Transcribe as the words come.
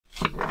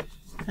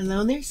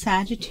Hello there,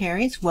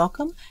 Sagittarius.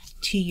 Welcome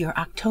to your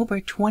October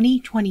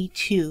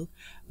 2022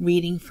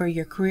 reading for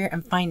your career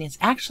and finance.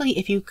 Actually,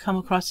 if you come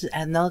across it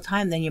at another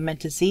time, then you're meant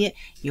to see it.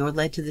 You're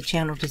led to the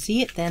channel to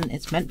see it, then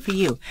it's meant for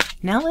you.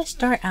 Now let's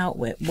start out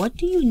with, what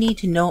do you need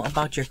to know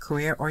about your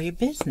career or your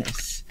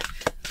business?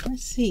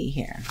 Let's see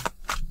here.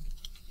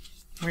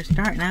 We're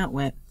starting out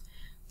with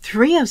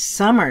Three of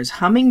Summers,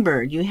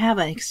 Hummingbird. You have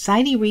an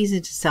exciting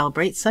reason to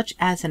celebrate, such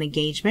as an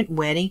engagement,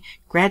 wedding,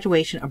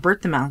 graduation, or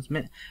birth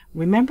announcement.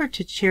 Remember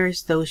to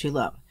cherish those you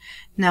love.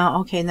 Now,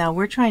 okay, now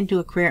we're trying to do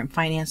a career and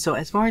finance. So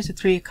as far as the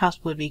Three of Cups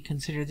would be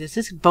considered, this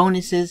is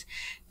bonuses,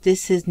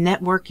 this is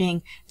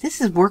networking,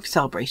 this is work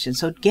celebration.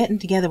 So getting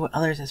together with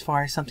others as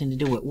far as something to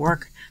do with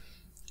work,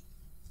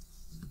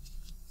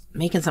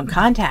 making some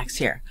contacts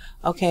here.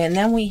 Okay, and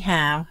then we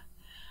have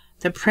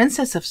the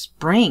Princess of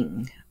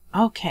Spring.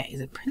 Okay,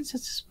 the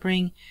Princess of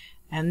Spring,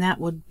 and that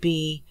would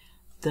be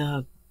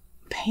the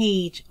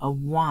Page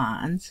of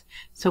Wands.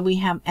 So we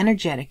have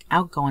energetic,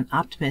 outgoing,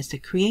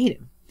 optimistic,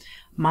 creative.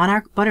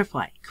 Monarch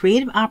Butterfly.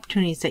 Creative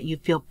opportunities that you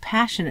feel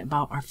passionate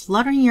about are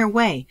fluttering your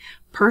way.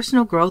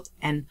 Personal growth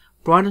and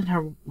broaden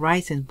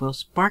horizons will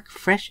spark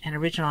fresh and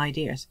original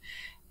ideas.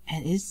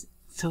 And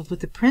so with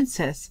the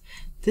Princess,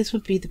 this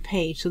would be the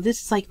Page. So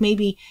this is like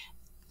maybe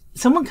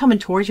someone coming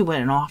towards you with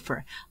an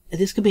offer.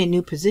 This could be a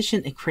new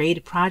position, a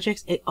creative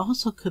projects. It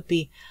also could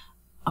be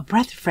a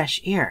breath of fresh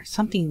air,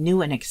 something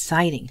new and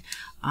exciting.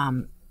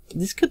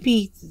 This could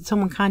be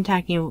someone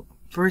contacting you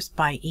first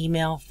by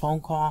email,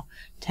 phone call,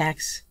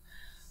 text.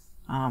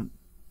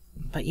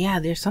 But yeah,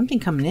 there's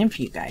something coming in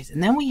for you guys.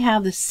 And then we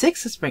have the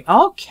Six of Spring.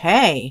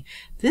 Okay,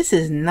 this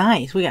is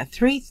nice. We got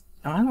three.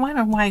 I don't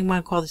know why I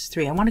want to call this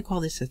three. I want to call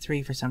this a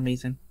three for some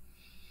reason.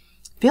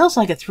 Feels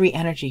like a three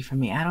energy for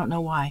me. I don't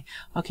know why.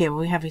 Okay, well,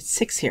 we have a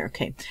six here.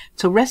 Okay,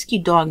 so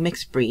rescue dog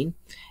mixed breed,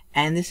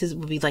 and this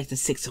would be like the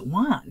Six of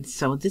Wands.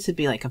 So this would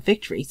be like a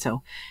victory.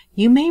 So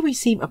you may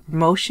receive a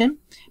promotion,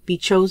 be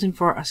chosen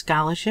for a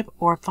scholarship,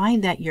 or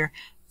find that you're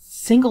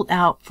singled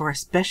out for a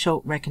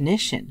special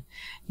recognition.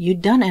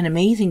 You've done an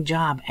amazing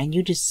job, and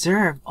you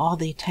deserve all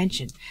the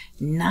attention.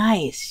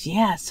 Nice,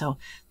 yeah. So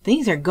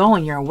things are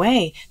going your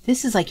way.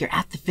 This is like you're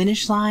at the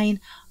finish line.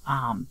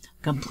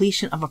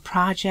 Completion of a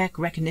project,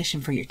 recognition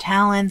for your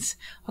talents.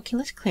 Okay,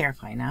 let's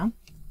clarify now.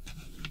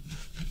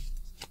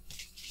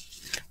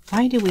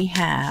 Why do we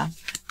have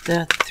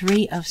the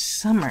Three of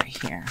Summer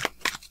here?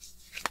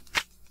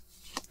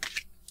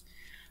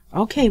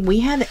 Okay,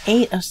 we had the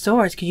Eight of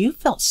Swords because you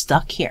felt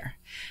stuck here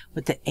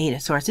with the Eight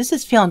of Swords. This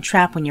is feeling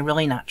trapped when you're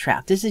really not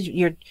trapped. This is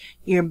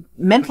you're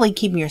mentally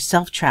keeping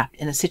yourself trapped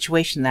in a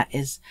situation that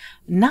is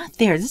not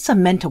there. This is a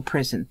mental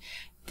prison.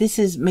 This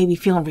is maybe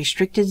feeling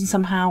restricted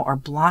somehow or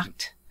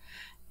blocked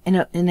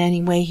in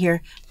any way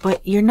here,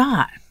 but you're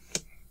not.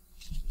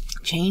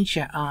 Change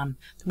your the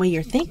way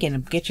you're thinking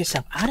and get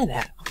yourself out of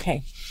that.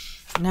 Okay.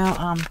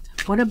 Now,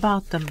 what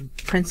about the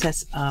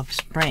Princess of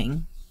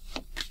Spring?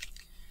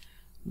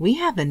 We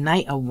have the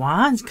Knight of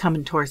Wands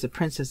coming towards the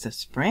Princess of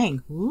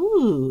Spring.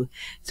 Ooh.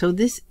 So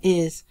this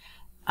is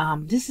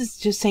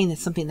just saying that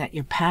something that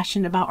you're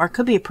passionate about, or it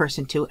could be a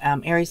person too.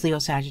 Aries, Leo,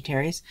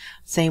 Sagittarius.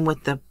 Same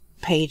with the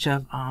Page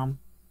of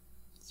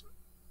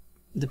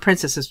the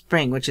Princess of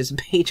Spring, which is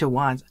Page of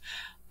Wands.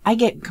 I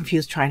get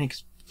confused trying to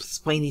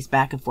explain these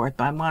back and forth,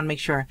 but I want to make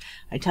sure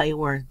I tell you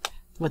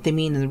what they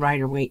mean in the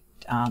Rider-Waite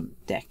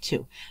deck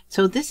too.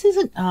 So this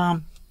isn't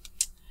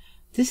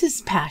this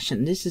is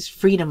passion. This is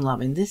freedom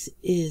loving. This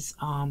is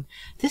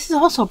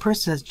also a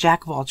person that's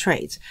jack of all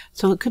trades.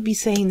 So it could be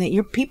saying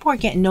that people are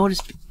getting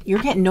noticed. You're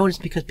getting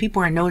noticed because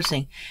people are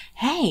noticing,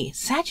 hey,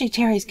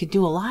 Sagittarius could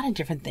do a lot of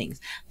different things.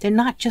 They're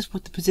not just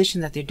with the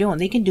position that they're doing.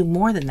 They can do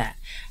more than that.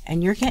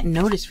 And you're getting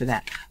noticed for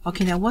that.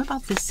 Okay, now what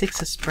about this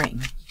Six of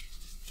Spring?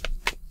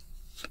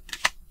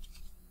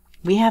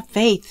 We have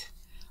Faith.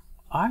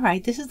 All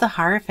right, this is the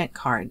Hierophant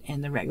card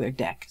in the regular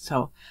deck.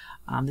 So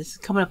this is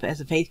coming up as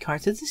a Faith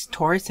card. So this is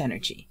Taurus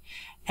energy.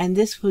 And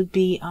this would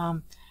be,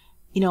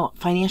 you know,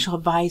 financial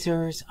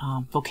advisors,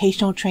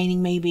 vocational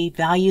training maybe,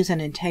 values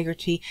and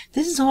integrity.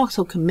 This is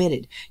also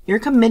committed. You're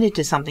committed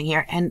to something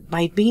here, and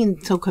by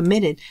being so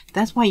committed,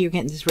 that's why you're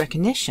getting this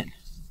recognition,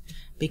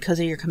 because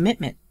of your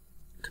commitment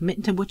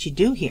to what you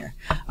do here.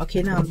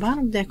 Okay, now on the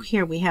bottom deck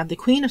here we have the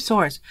Queen of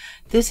Swords.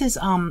 This is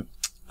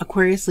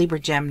Aquarius, Libra,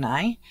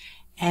 Gemini,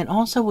 and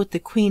also with the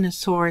Queen of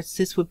Swords,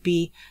 this would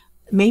be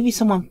maybe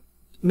someone,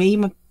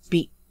 maybe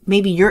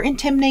you're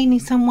intimidating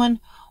someone,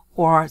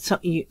 or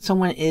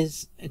someone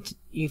is,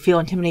 you feel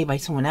intimidated by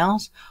someone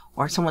else,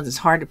 or someone that's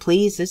hard to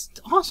please. This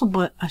is also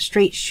but a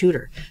straight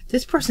shooter.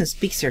 This person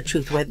speaks their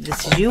truth, whether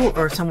this is you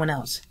or someone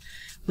else.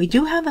 We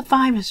do have the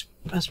Five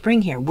of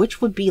Spring here,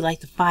 which would be like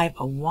the Five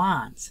of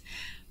Wands,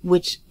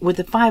 which with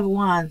the Five of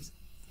Wands,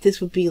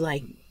 this would be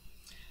like,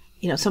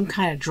 you know, some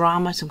kind of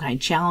drama, some kind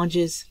of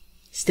challenges,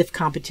 stiff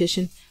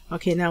competition.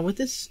 Okay, now with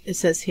this, it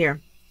says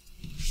here,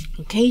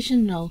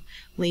 Occasionally,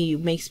 you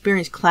may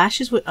experience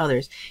clashes with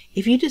others.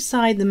 If you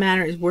decide the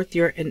matter is worth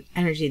your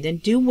energy, then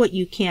do what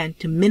you can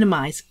to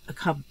minimize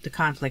the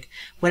conflict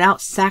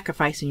without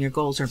sacrificing your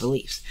goals or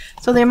beliefs.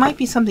 So there might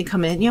be something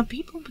coming in. You know,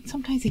 people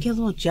sometimes they get a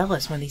little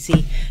jealous when they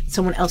see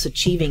someone else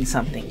achieving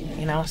something.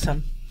 You know,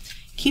 so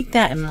keep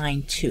that in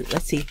mind too.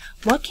 Let's see.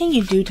 What can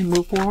you do to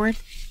move forward?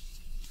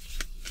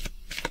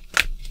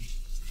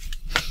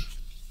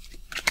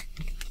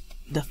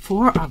 The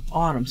Four of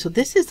Autumn. So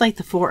this is like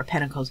the Four of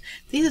Pentacles.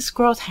 These are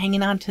squirrels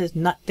hanging on to his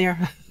nut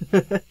there.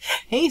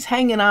 He's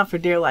hanging on for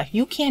dear life.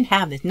 You can't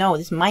have this. No,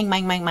 this is mine,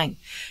 mine, mine, mine.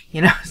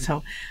 You know,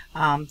 so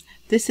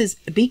this is,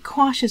 be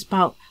cautious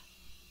about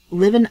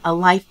living a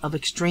life of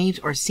extremes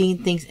or seeing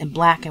things in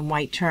black and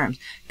white terms.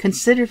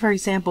 Consider, for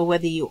example,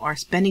 whether you are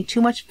spending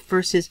too much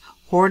versus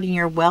hoarding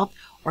your wealth,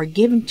 or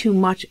giving too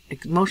much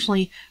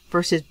emotionally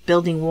versus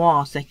building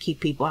walls that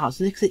keep people out.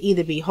 So this could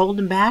either be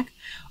holding back,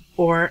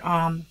 or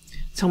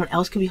someone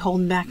else could be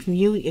holding back from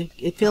you.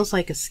 It feels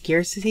like a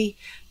scarcity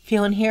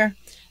feeling here.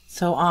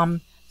 So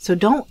so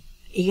don't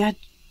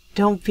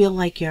feel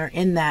like you're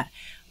in that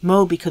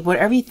mode, because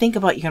whatever you think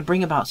about, you're gonna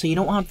bring about. So you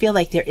don't want to feel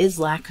like there is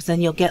lack, because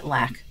then you'll get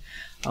lack.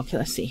 Okay,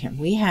 let's see here.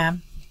 We have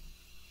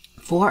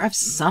Four of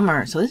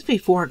Summer. So this would be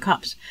Four of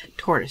Cups,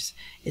 Tortoise.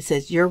 It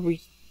says your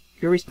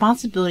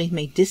responsibilities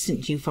may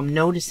distance you from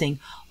noticing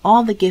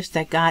all the gifts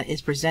that God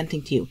is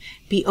presenting to you.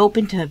 Be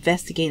open to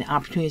investigating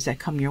opportunities that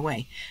come your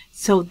way.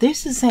 So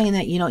this is saying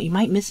that, you know, you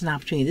might miss an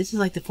opportunity. This is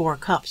like the Four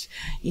of Cups.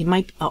 You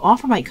might, an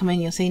offer might come in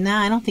and you'll say,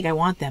 nah, I don't think I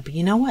want that. But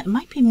you know what? It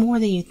might be more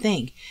than you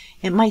think.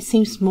 It might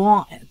seem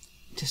small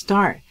to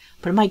start,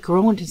 but it might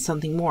grow into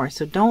something more.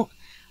 So don't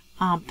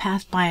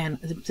pass by on,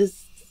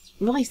 this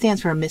really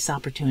stands for a missed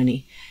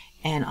opportunity.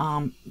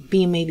 And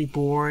being maybe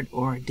bored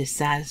or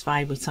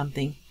dissatisfied with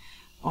something,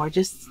 or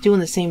just doing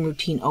the same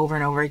routine over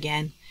and over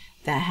again.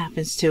 That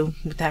happens too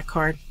with that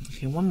card.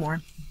 Okay, one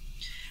more.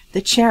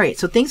 The Chariot.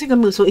 So things are going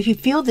to move. So if you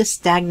feel this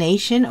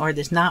stagnation or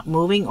this not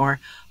moving,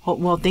 or,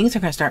 well, things are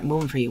going to start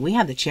moving for you. We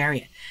have the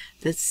Chariot.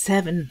 The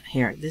 7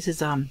 here. This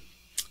is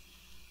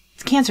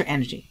it's Cancer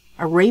energy.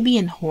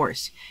 Arabian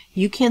horse.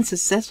 You can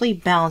successfully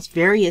balance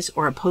various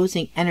or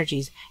opposing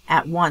energies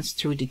at once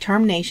through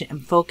determination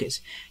and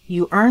focus.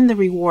 You earn the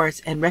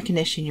rewards and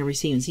recognition you're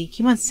receiving. So you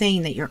keep on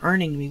saying that you're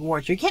earning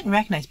rewards. You're getting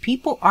recognized.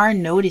 People are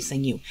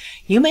noticing you.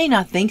 You may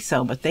not think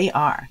so, but they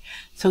are.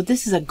 So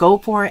this is a go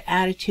for it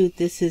attitude.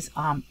 This is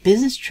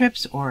business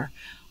trips, or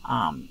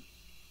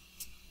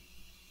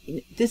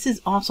this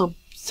is also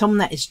someone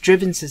that is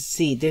driven to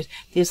succeed.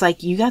 There's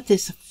like, you got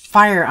this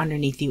fire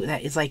underneath you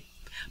that is like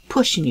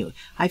pushing you.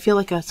 I feel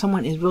like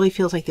someone really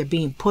feels like they're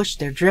being pushed.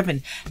 They're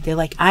driven. They're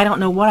like, I don't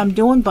know what I'm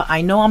doing, but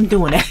I know I'm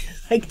doing it.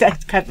 Like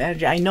that kind of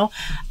energy. I know,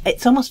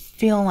 it's almost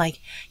feeling like,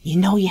 you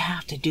know, you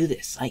have to do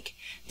this. Like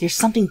there's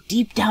something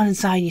deep down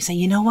inside you say,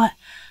 you know what?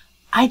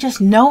 I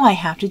just know I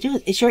have to do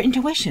it. It's your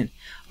intuition.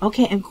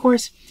 Okay. And of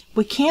course,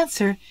 with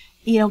Cancer,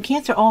 you know,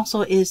 Cancer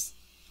also is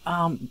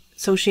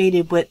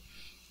associated with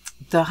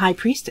the High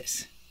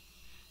Priestess.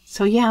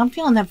 So yeah, I'm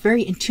feeling that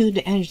very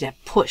intuitive energy,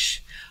 that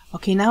push.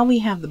 Okay, now we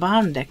have the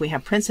bottom deck. We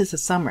have Princess of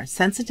Summer.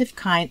 Sensitive,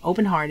 kind,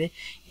 open-hearted,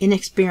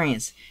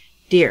 inexperienced.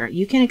 Dear,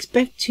 you can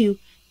expect to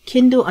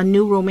kindle a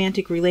new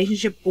romantic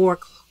relationship or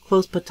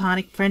close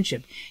platonic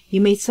friendship.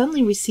 You may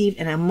suddenly receive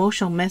an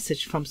emotional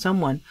message from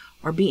someone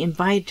or be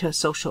invited to a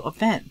social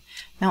event.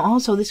 Now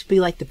also, this would be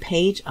like the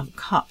Page of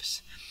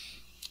Cups.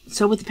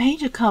 So with the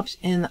Page of Cups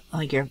in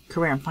like your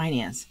career and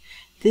finance,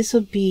 this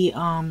would be,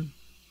 you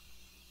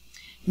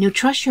know,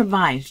 trust your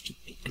vibes.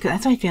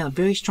 That's why I feel a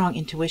very strong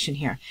intuition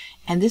here.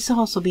 And this is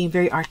also being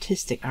very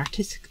artistic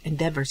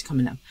endeavors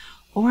coming up.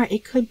 Or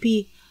it could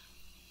be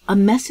a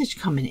message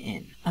coming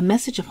in, a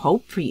message of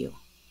hope for you.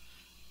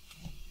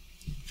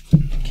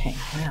 Okay,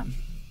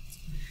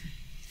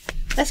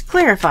 let's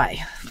clarify.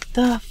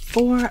 The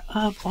Four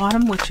of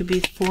Autumn, which would be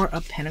the Four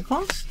of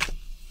Pentacles.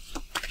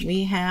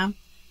 We have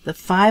the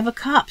Five of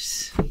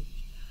Cups.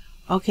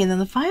 Okay, then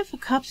the Five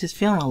of Cups is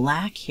feeling a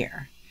lack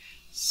here.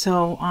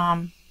 So,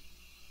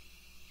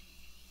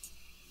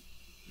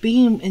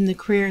 being in the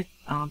career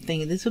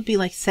thing, this would be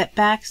like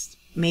setbacks,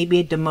 maybe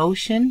a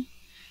demotion,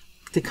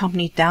 the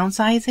company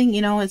downsizing.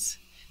 You know, it's,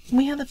 can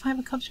we have the Five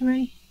of Cups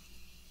already?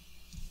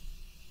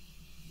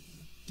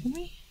 Did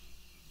we?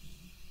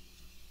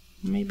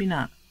 Maybe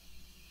not.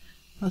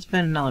 Let's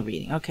spend another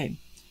reading. Okay,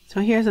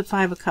 so here's the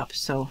Five of Cups.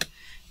 So,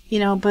 you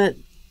know, but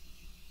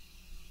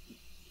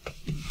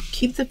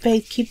keep the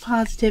faith, keep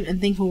positive, and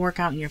things will work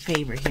out in your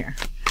favor here.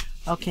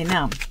 Okay,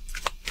 now,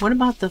 what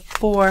about the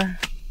Four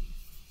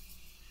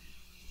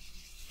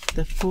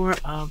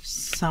of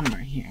Summer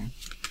here?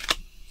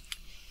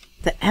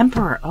 The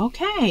Emperor.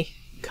 Okay,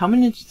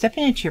 coming and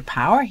stepping into your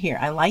power here.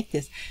 I like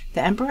this.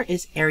 The Emperor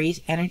is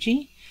Aries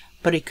energy,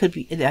 but it could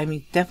be, I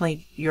mean,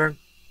 definitely your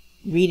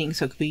reading,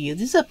 so it could be you.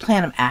 This is a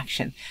plan of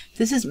action.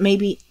 This is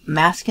maybe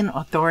masculine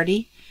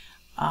authority,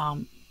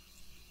 and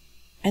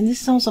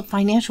this is also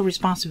financial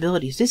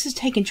responsibilities. This is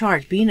taking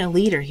charge, being a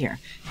leader here,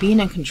 being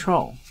in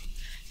control.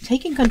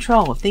 Taking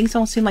control. If things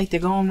don't seem like they're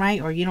going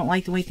right, or you don't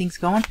like the way things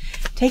are going,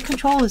 Take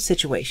control of the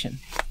situation.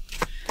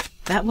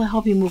 That will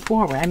help you move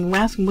forward. I mean, we're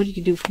asking what you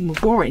can do to move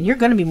forward, and you're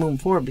going to be moving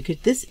forward because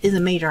this is a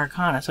major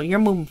arcana, so you're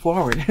moving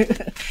forward.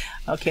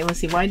 Okay, let's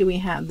see. Why do we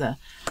have the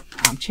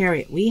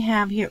Chariot? We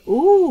have here,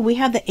 ooh, we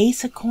have the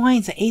Ace of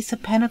Coins, the Ace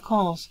of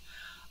Pentacles.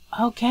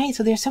 Okay,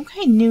 so there's some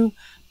kind of new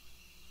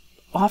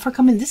offer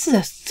coming. This is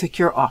a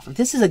secure offer.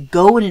 This is a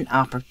golden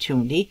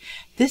opportunity.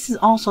 This is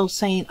also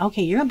saying,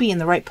 okay, you're going to be in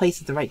the right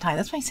place at the right time.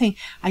 That's why I'm saying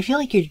I feel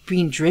like you're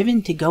being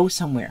driven to go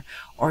somewhere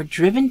or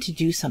driven to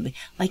do something.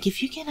 Like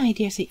if you get an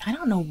idea, say, I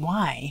don't know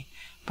why,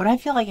 but I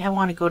feel like I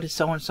want to go to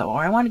so-and-so,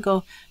 or I want to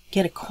go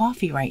get a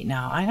coffee right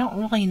now. I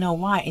don't really know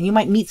why. And you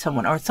might meet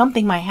someone or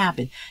something might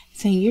happen.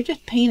 Saying you're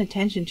just paying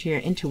attention to your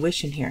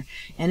intuition here,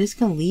 and it's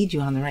going to lead you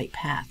on the right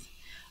path.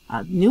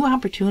 New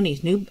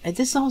opportunities,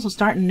 this is also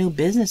starting a new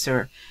business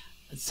or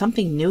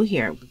something new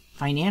here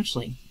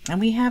financially. And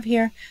we have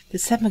here the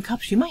Seven of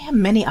Cups. You might have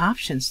many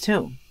options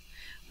too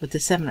with the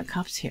Seven of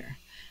Cups here.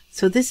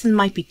 So this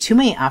might be too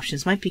many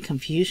options, might be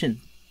confusion.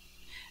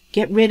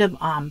 Get rid of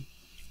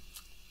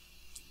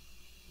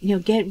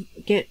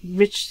get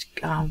rich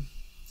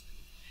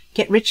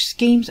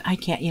schemes. I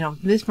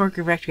can't, this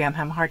Mercury retrograde, I'm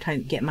having a hard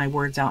time getting my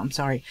words out. I'm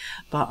sorry.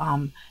 But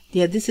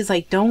yeah, this is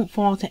like don't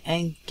fall to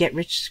and get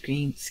rich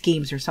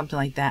schemes or something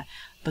like that.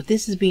 But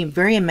this is being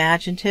very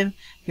imaginative.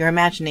 Your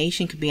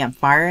imagination could be on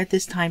fire at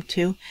this time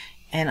too.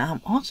 And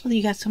also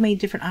you got so many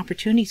different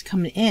opportunities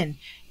coming in.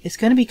 It's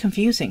going to be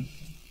confusing.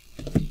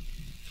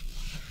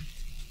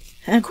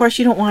 And of course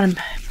you don't want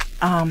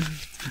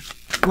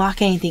to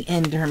lock anything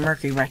in during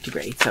Mercury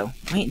retrograde. So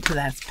wait until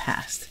that's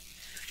passed.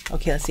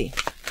 Okay, let's see.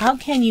 How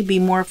can you be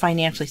more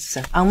financially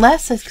successful?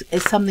 Unless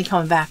it's something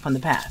coming back from the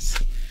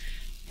past.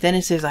 Then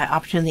if there's an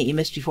opportunity that you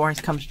missed before and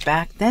it comes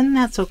back, then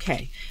that's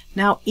okay.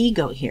 Now,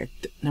 ego here,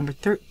 number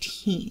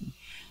 13.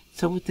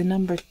 So with the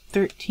number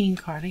 13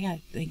 card,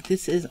 I think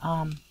this is,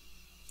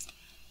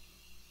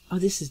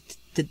 this is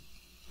the,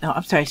 no,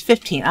 I'm sorry, it's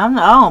 15.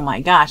 Oh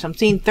my gosh, I'm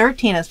seeing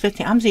 13 as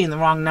 15. I'm seeing the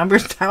wrong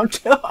numbers down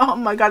too. Oh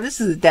my God,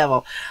 this is the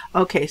devil.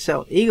 Okay,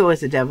 so ego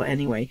is the devil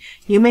anyway.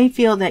 You may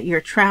feel that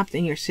you're trapped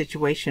in your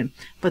situation,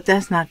 but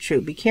that's not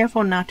true. Be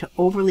careful not to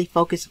overly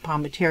focus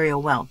upon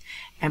material wealth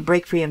and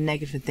break free of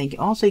negative thinking.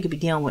 Also, you could be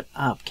dealing with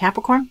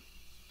Capricorn.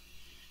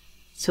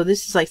 So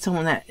this is like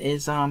someone that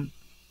is,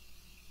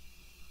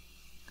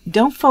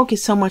 don't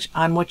focus so much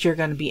on what you're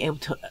going to be able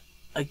to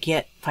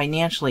get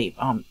financially.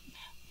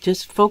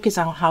 Just focus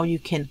on how you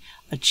can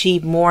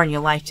achieve more in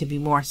your life to be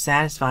more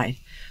satisfied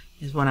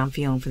is what I'm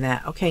feeling for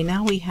that. Okay,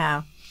 now we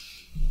have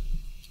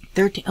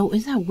 13. Oh,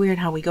 isn't that weird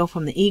how we go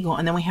from the eagle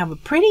and then we have a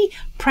pretty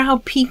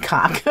proud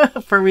peacock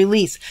for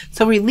release.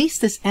 So release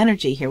this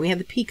energy here. We have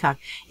the peacock.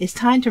 It's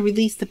time to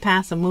release the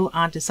past and move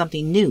on to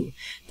something new.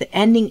 The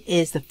ending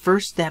is the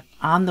first step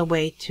on the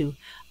way to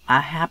a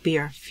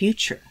happier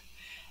future.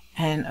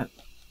 And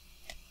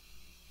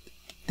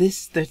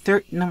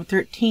number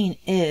 13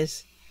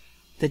 is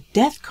the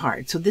death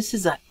card. So this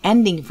is an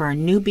ending for a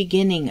new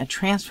beginning, a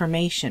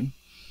transformation.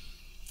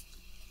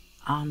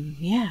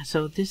 Yeah,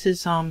 so this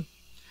is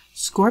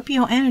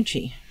Scorpio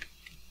energy.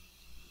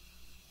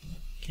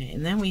 Okay,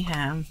 and then we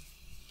have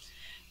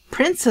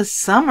Princess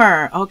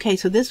Summer. Okay,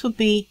 so this would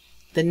be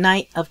the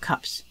Knight of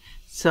Cups.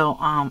 So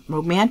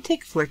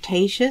romantic,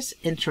 flirtatious,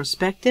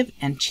 introspective,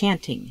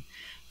 enchanting.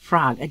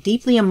 Frog, a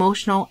deeply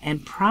emotional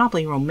and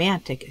probably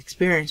romantic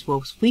experience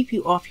will sweep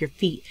you off your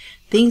feet.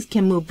 Things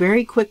can move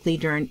very quickly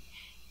during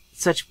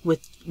such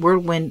with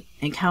whirlwind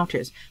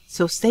encounters.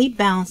 So stay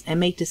balanced and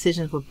make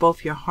decisions with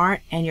both your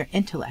heart and your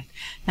intellect.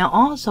 Now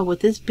also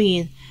with this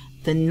being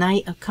the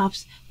Knight of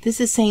Cups,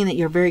 this is saying that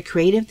you're very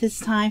creative this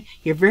time.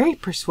 You're very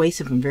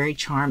persuasive and very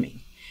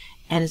charming.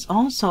 And it's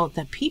also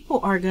that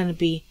people are going to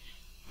be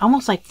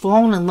almost like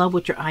falling in love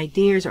with your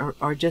ideas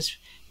or just,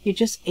 you're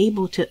just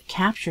able to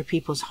capture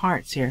people's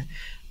hearts here.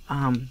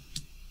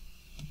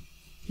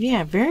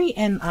 Yeah, very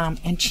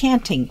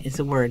enchanting is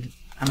the word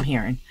I'm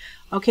hearing.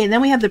 Okay,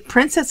 then we have the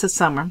Princess of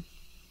Summer,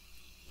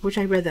 which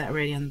I read that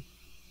already on the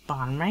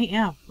bottom, right?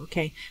 Yeah,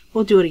 okay.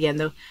 We'll do it again,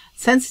 though.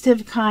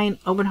 Sensitive, kind,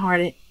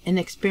 open-hearted,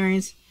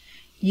 inexperienced.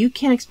 You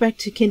can expect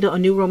to kindle a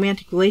new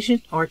romantic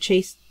relation or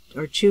choose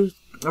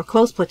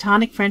close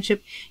platonic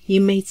friendship.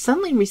 You may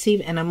suddenly receive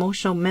an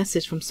emotional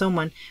message from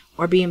someone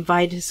or be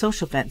invited to a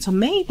social event. So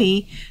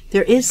maybe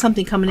there is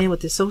something coming in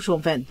with the social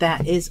event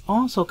that is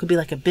also could be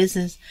like a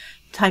business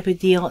type of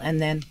deal,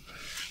 and then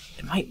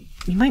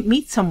you might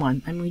meet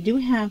someone. I mean, we do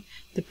have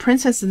the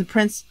Princess and the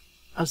Prince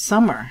of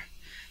Summer.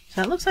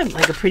 So that looks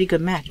like a pretty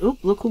good match.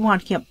 Oop, look who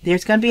wants to come.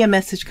 There's going to be a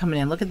message coming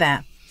in. Look at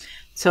that.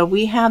 So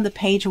we have the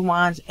Page of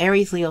Wands,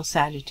 Aries, Leo,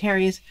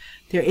 Sagittarius.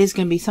 There is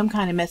going to be some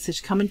kind of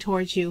message coming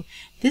towards you.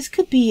 This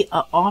could be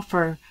an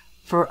offer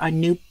for a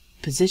new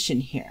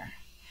position here.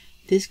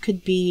 This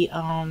could be,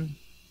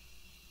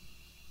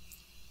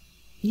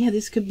 yeah,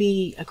 this could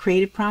be a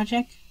creative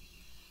project.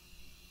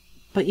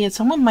 But yeah,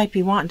 someone might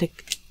be wanting to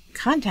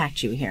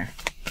contact you here.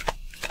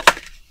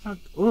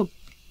 Oh,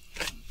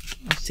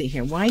 let's see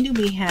here. Why do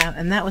we have,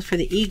 and that was for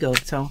the ego,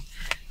 so,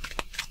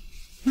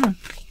 the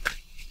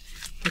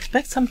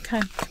expect some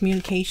kind of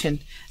communication,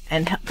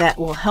 and that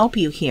will help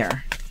you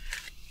here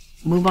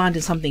move on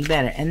to something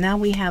better. And now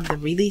we have the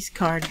release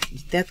card,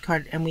 death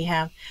card, and we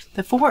have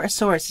the Four of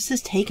Swords. This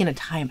is taking a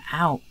time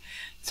out.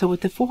 So with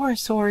the Four of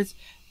Swords,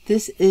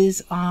 this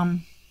is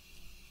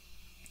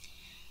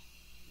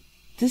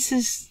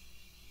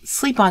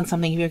sleep on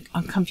something. If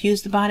you're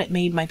confused about it,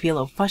 maybe you might be a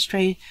little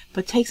frustrated,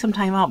 but take some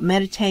time out,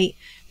 meditate.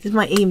 This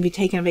might even be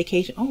taking a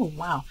vacation. Oh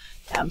wow,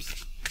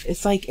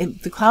 it's like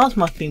the clouds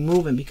must be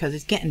moving because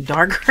it's getting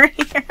darker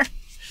here.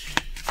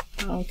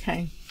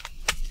 Okay.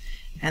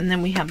 And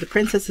then we have the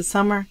Princess of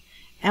Summer,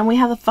 and we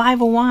have the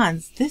Five of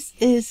Wands. This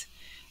is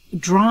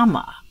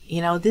drama.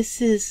 You know,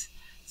 this is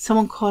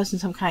someone causing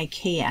some kind of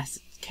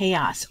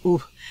chaos.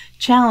 Ooh,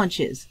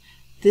 challenges.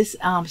 This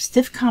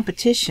stiff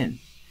competition.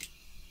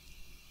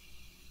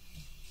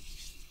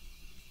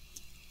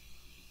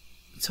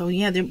 So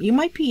yeah, you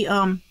might be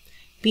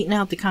beating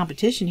out the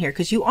competition here,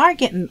 because you are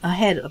getting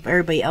ahead of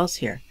everybody else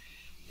here.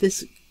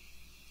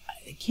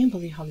 I can't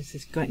believe how this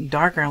is getting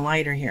darker and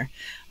lighter here.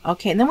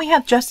 Okay, and then we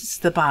have Justice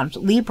at the bottom,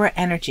 Libra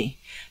energy.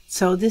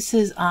 So this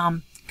is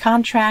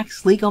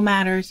contracts, legal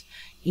matters,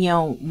 you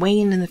know,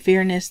 weighing in the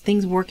fairness,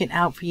 things working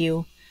out for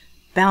you,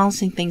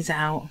 balancing things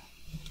out,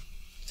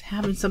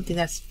 having something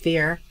that's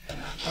fair.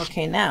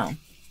 Okay, now,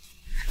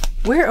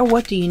 where or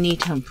what do you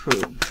need to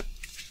improve?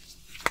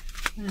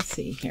 Let's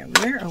see here.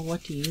 Where or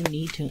what do you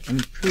need to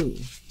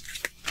improve?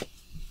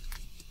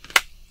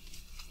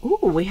 Ooh,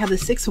 we have the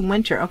Six of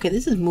Winter. Okay,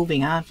 this is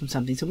moving on from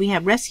something. So we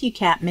have Rescue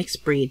Cat,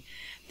 Mixed Breed.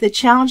 The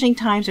challenging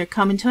times are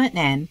coming to an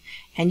end,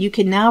 and you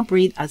can now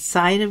breathe a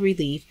sigh of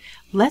relief.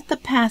 Let the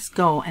past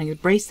go and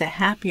embrace the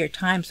happier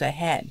times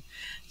ahead.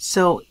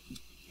 So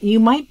you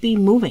might be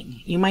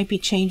moving. You might be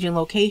changing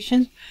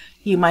locations.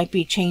 You might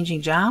be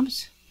changing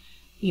jobs.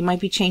 You might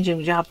be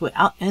changing jobs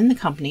without in the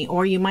company,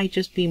 or you might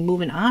just be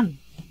moving on.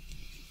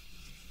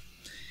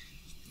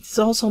 This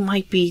also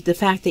might be the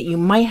fact that you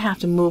might have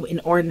to move in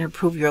order to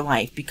improve your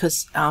life,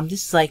 because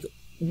this is like,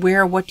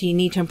 where, what do you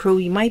need to improve?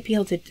 You might be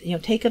able to, you know,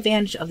 take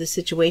advantage of the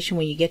situation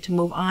when you get to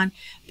move on,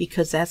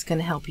 because that's going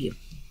to help you.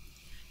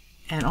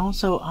 And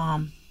also,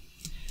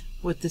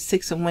 with the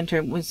Six of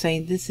Winter, we're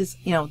saying this is,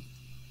 you know,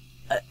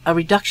 a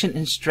reduction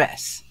in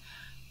stress.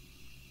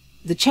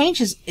 The change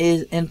is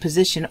in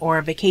position or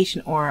a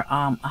vacation or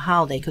a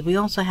holiday, because we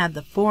also had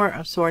the Four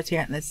of Swords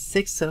here and the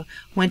Six of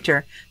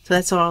Winter. So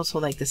that's also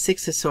like the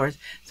Six of Swords.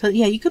 So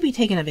yeah, you could be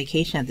taking a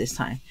vacation at this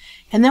time.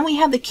 And then we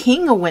have the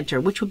King of Winter,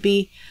 which would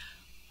be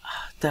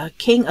the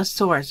King of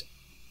Swords,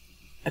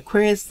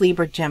 Aquarius,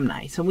 Libra,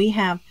 Gemini. So we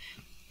have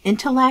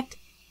intellect,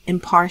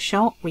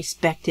 impartial,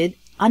 respected,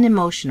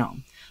 unemotional,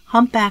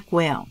 humpback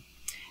whale.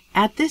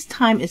 At this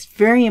time, it's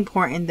very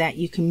important that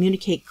you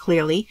communicate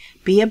clearly,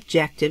 be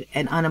objective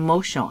and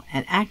unemotional,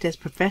 and act as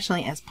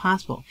professionally as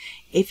possible.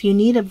 If you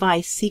need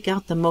advice, seek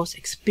out the most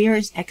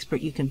experienced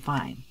expert you can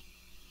find.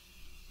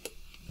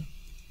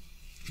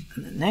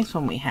 And the next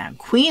one we have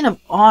Queen of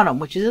Autumn,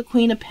 which is a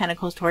Queen of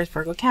Pentacles, Taurus,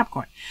 Virgo,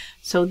 Capricorn.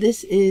 So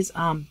this is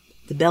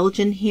the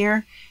Belgian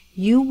here.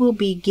 You will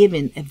be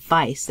given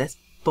advice that's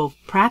both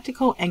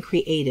practical and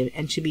creative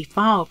and should be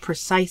followed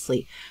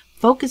precisely.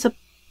 Focus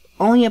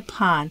only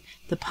upon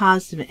the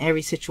positive in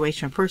every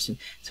situation or person.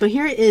 So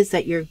here it is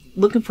that you're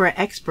looking for an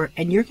expert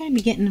and you're going to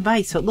be getting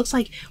advice. So it looks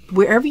like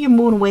wherever you're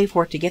moving away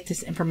for to get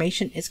this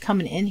information is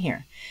coming in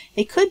here.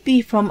 It could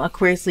be from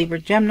Aquarius, Libra,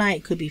 Gemini.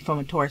 It could be from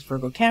a Taurus,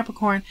 Virgo,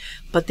 Capricorn.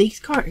 But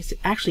these cards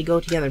actually go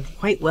together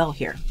quite well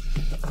here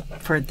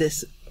for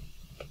this,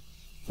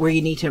 where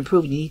you need to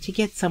improve. You need to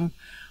get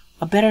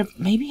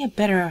maybe a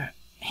better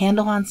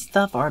handle on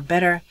stuff, or a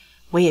better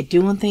way of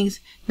doing things.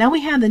 Now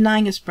we have the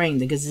Nine of Spring,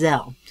 the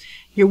Gazelle.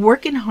 You're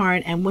working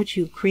hard, and what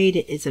you've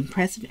created is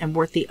impressive and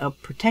worthy of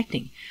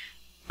protecting.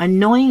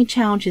 Annoying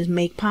challenges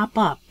may pop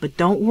up, but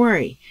don't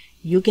worry.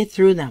 You'll get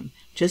through them,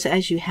 just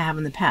as you have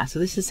in the past. So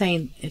this is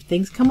saying, if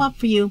things come up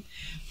for you,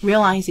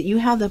 realize that you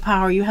have the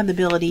power, you have the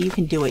ability, you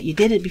can do it. You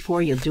did it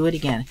before, you'll do it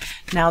again.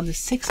 Now, the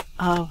Six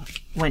of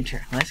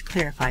Winter. Let's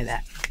clarify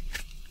that.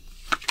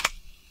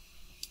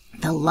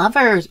 The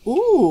Lovers.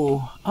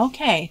 Ooh,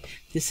 okay.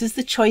 This is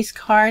the choice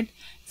card.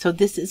 So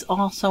this is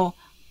also...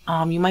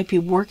 you might be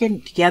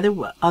working together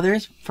with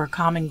others for a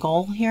common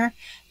goal here.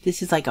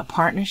 This is like a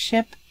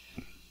partnership.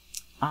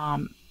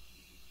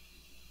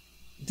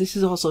 This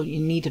is also, you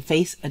need to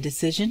face a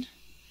decision.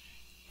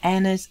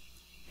 And if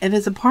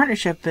it's a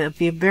partnership, it'll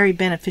be a very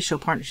beneficial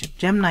partnership.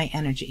 Gemini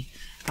energy.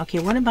 Okay,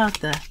 what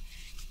about the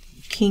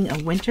King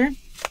of Winter?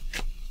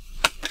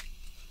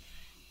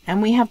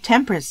 And we have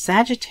Temperance,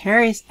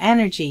 Sagittarius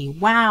energy.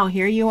 Wow,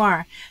 here you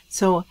are.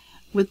 So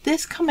with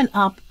this coming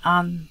up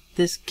on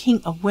this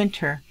King of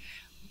Winter,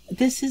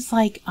 this is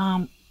like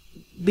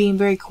being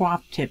very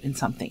cooperative in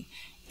something.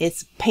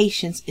 It's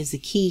patience is the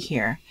key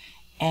here.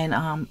 And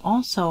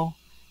also,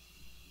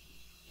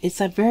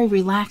 it's a very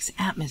relaxed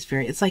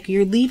atmosphere. It's like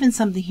you're leaving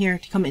something here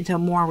to come into a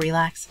more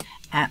relaxed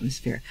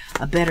atmosphere.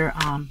 A better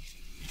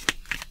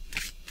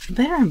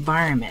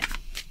environment.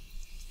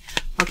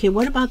 Okay,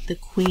 what about the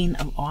Queen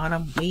of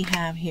Autumn? We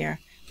have here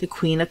the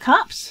Queen of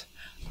Cups.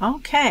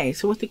 Okay,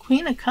 so with the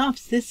Queen of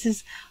Cups, this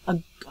is a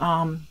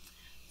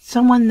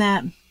someone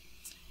that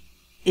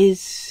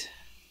is,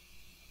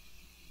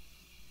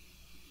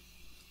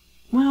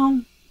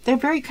 well, they're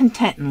very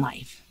content in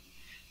life.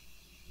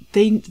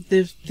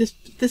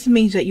 This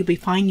means that you'll be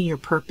finding your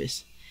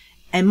purpose.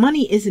 And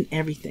money isn't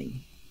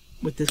everything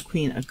with this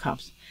Queen of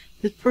Cups.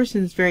 This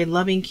person is very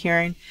loving,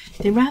 caring.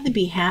 They'd rather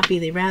be happy.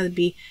 They'd rather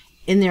be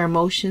in their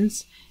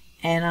emotions.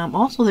 And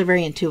also they're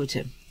very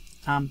intuitive.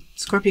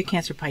 Scorpio,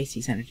 Cancer,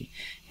 Pisces energy.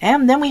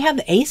 And then we have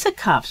the Ace of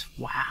Cups.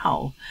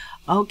 Wow.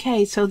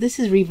 Okay, so this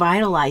is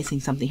revitalizing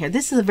something here.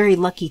 This is a very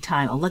lucky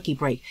time, a lucky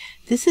break.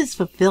 This is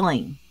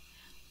fulfilling.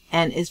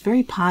 And it's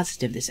very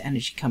positive, this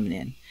energy coming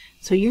in.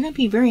 So you're going to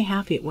be very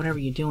happy at whatever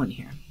you're doing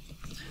here.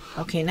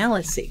 Okay, now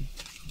let's see.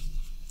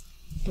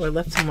 Well, I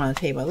left some on the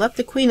table. I left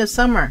the Queen of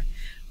Summer,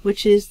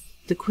 which is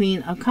the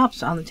Queen of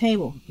Cups on the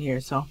table here.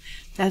 So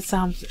that's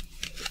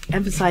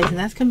emphasizing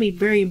that's going to be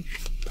very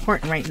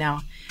important right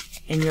now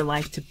in your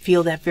life, to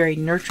feel that very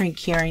nurturing,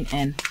 caring,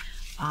 and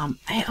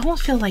I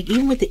almost feel like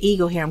even with the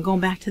ego here, I'm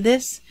going back to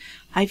this.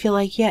 I feel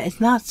like, yeah,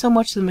 it's not so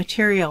much the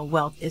material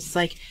wealth. It's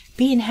like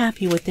being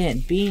happy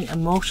within, being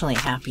emotionally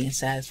happy and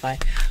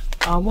satisfied.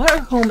 What or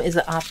whom is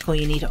an obstacle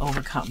you need to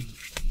overcome?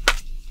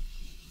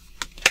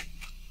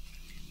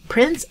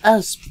 Prince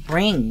of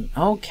Spring.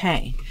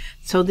 Okay,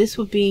 so this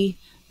would be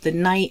the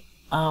Knight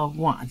of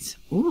Wands.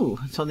 Ooh,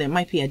 so there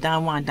might be a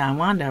Don Juan, Don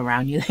Wanda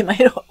around you. They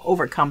might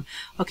overcome.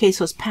 Okay,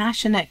 so it's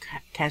passionate,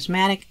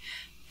 charismatic,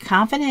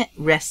 confident,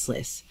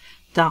 restless.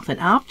 Dolphin.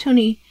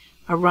 Opportunity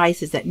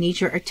arises that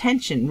needs your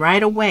attention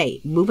right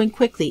away. Moving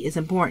quickly is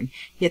important.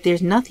 Yet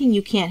there's nothing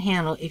you can't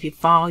handle if you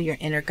follow your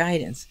inner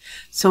guidance.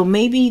 So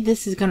maybe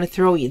this is going to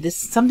throw you.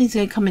 Something's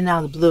going to come in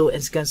out of the blue and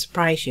it's going to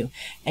surprise you.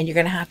 And you're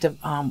going to have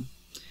to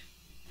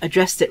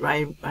address it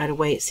right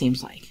away, it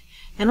seems like.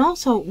 And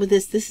also with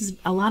this is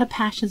a lot of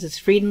passions. It's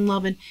freedom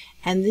loving.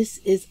 And this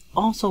is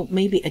also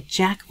maybe a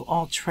jack of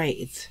all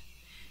trades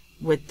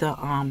with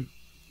the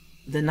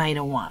Knight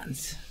of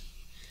Wands.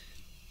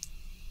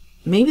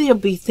 Maybe there'll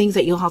be things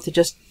that you'll have to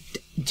just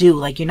do,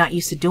 like you're not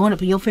used to doing it,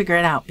 but you'll figure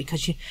it out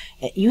because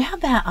you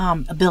have that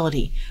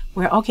ability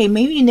where, okay,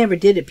 maybe you never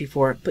did it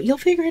before, but you'll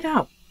figure it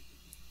out.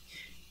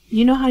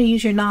 You know how to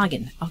use your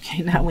noggin.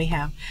 Okay, now we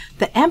have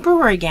the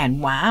Emperor again.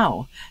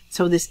 Wow.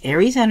 So this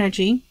Aries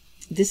energy,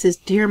 this is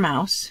Deer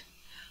Mouse.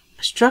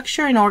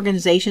 Structure and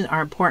organization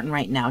are important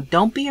right now.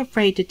 Don't be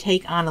afraid to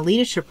take on a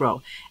leadership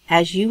role,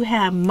 as you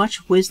have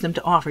much wisdom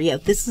to offer. Yeah,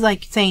 this is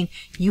like saying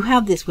you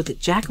have this with the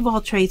Jack of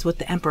all trades with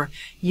the Emperor.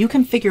 You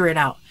can figure it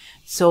out.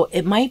 So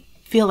it might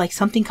feel like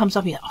something comes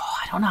up and you're like, oh,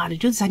 I don't know how to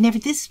do this. I never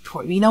did this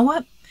before. You know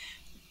what?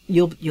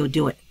 You'll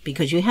do it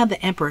because you have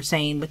the Emperor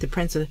saying with the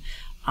Prince of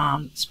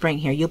Spring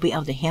here, you'll be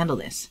able to handle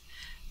this.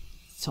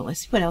 So let's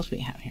see what else we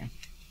have here.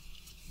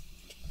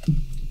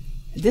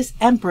 This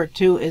Emperor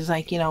too is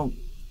like, you know,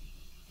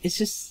 it's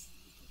just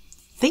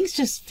things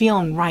just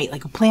feeling right,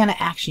 like a plan of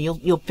action.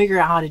 You'll figure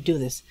out how to do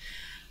this.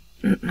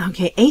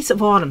 Okay, Ace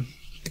of Autumn,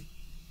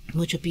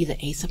 which would be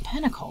the Ace of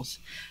Pentacles.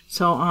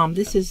 So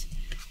this is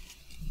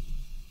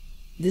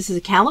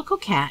a calico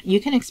cat. You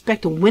can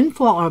expect a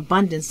windfall or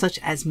abundance such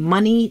as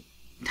money,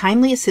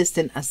 timely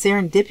assistance, a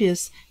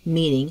serendipitous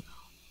meeting,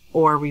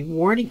 or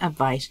rewarding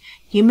advice.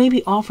 You may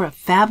be offered a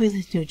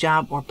fabulous new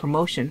job or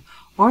promotion,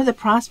 or the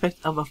prospect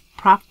of a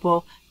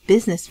profitable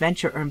business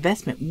venture or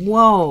investment.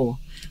 Whoa,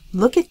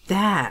 look at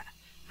that.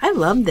 I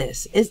love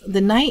this. It's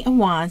the Knight of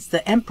Wands,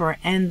 the Emperor,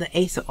 and the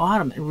Ace of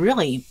Autumn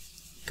really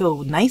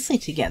go nicely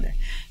together.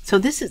 So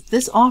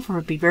this offer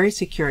would be very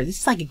secure.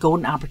 This is like a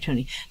golden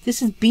opportunity.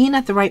 This is being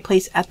at the right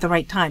place at the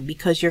right time,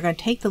 because you're going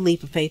to take the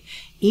leap of faith.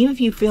 Even if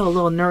you feel a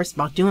little nervous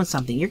about doing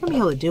something, you're going to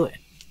be able to do it.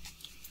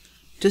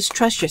 Just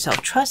trust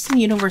yourself. Trust in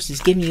the universe is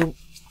giving you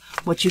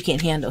what you can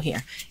handle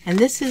here. And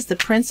this is the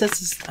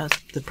Princess of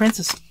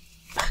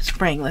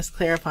Spring. Let's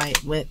clarify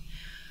it with,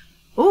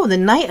 oh, the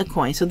Knight of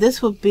Coins. So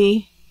this would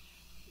be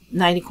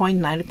Knight of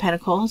Coins, Knight of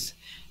Pentacles.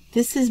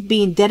 This is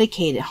being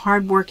dedicated,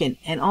 hardworking,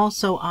 and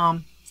also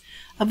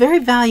a very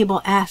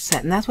valuable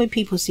asset. And that's why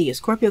people see it.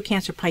 Scorpio,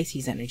 Cancer,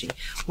 Pisces energy.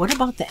 What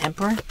about the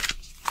Emperor?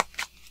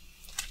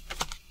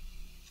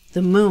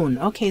 The Moon.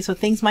 Okay, so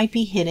things might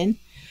be hidden.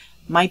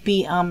 Might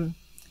be,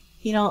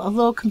 you know, a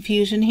little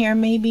confusion here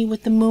maybe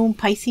with the Moon,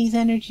 Pisces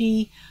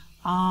energy.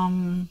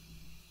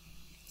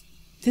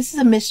 This is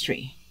a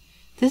mystery.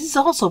 This is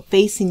also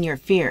facing your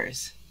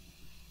fears.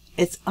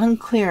 It's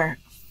unclear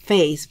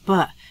phase,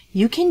 but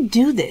you can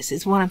do this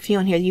is what I'm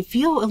feeling here. You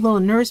feel a little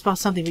nervous about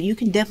something, but you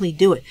can definitely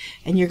do it.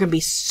 And you're going to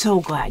be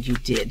so glad you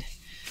did,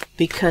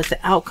 because the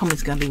outcome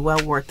is going to be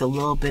well worth a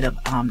little bit of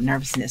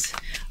nervousness.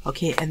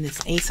 Okay, and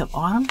this Ace of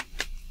Autumn.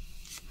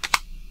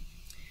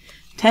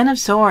 Ten of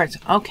Swords.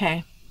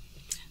 Okay.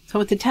 So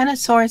with the Ten of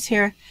Swords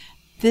here,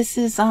 this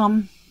is,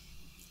 you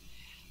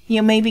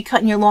know, maybe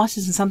cutting your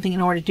losses in something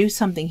in order to do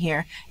something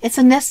here. It's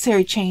a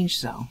necessary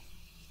change, though.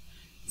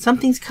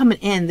 Something's coming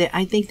in that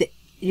I think that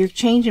you're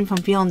changing from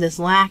feeling this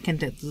lack and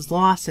this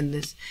loss and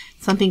this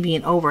something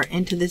being over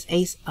into this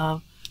Ace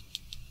of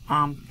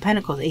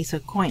Pentacles, Ace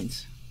of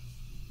Coins.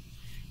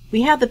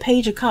 We have the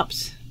Page of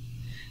Cups.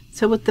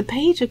 So with the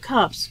Page of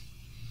Cups,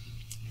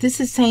 this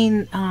is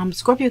saying,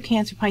 Scorpio,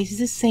 Cancer, Pisces,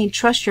 this is saying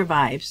trust your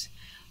vibes.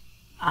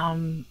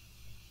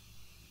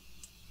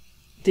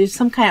 There's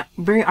some kind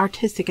of very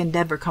artistic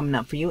endeavor coming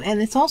up for you.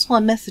 And it's also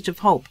a message of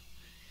hope.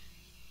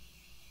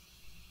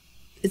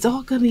 It's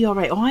all going to be all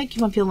right. Oh, I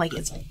keep on feeling like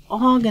it's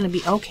all going to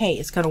be okay.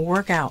 It's going to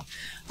work out.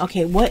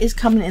 Okay, what is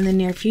coming in the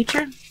near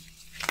future?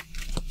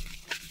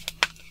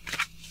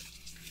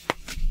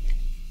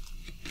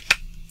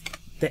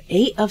 The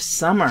Eight of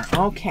Summer.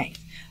 Okay.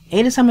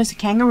 Eight of Summer is a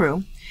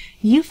kangaroo.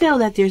 You feel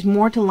that there's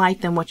more to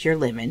life than what you're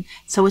living.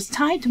 So it's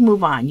time to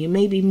move on. You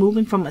may be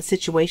moving from a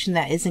situation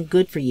that isn't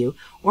good for you.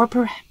 Or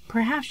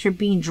perhaps you're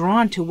being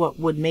drawn to what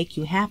would make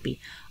you happy.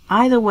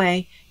 Either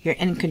way, you're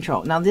in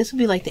control. Now, this would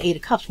be like the Eight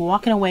of Cups.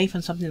 Walking away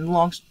from something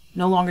that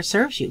no longer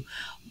serves you.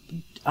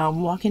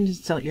 Walking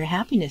into your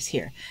happiness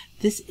here.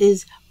 This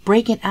is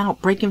breaking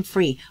out, breaking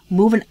free,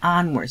 moving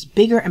onwards.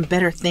 Bigger and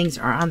better things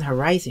are on the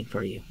horizon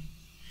for you.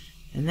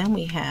 And then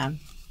we have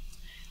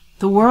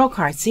the World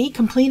card. See,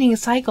 completing a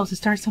cycle to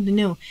start something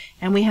new.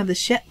 And we have the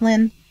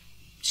Shetland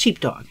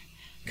sheepdog.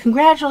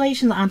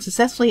 Congratulations on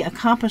successfully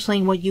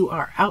accomplishing what you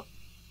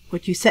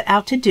set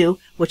out to do,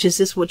 which is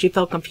this what you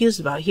felt confused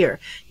about here.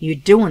 You're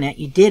doing it,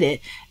 you did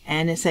it,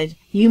 and it said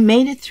you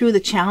made it through the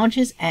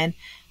challenges and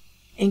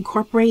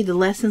incorporated the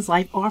lessons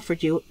life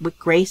offered you with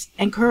grace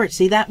and courage.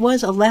 See, that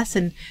was a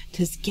lesson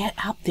to get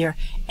out there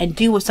and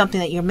do with something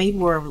that you maybe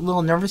were a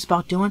little nervous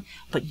about doing,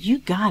 but you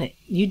got it.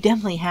 You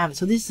definitely have it.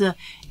 So this is a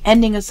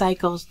ending of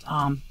cycles,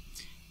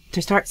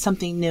 to start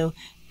something new.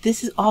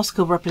 This is also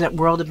going to represent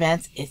world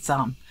events. It's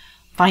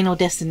final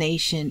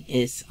destination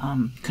is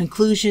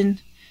conclusion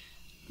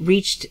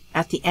reached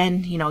at the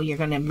end. You know, you're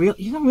gonna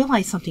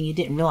realize something you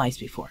didn't realize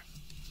before.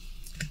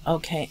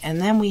 Okay, and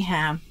then we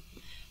have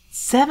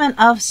Seven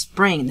of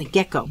Spring, the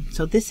gecko.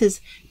 So this is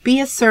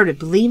be assertive,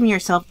 believe in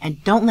yourself,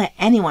 and don't let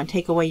anyone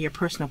take away your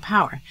personal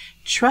power.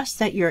 Trust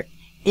that your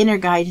inner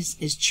guidance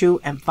is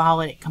true and follow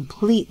it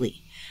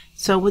completely.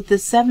 So with the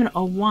Seven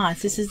of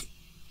Wands, this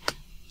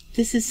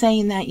is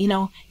saying that, you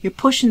know, you're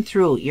pushing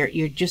through.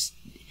 You're just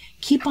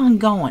keep on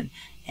going,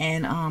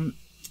 and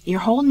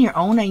you're holding your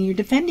own, and you're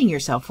defending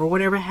yourself for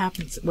whatever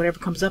happens, whatever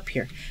comes up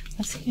here.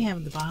 Let's see what we have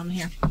at the bottom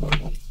here.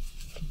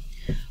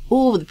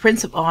 Ooh, the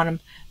Prince of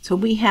Autumn. So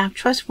we have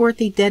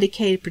trustworthy,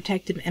 dedicated,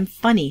 protective, and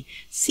funny.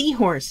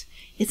 Seahorse.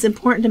 It's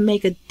important to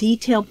make a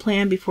detailed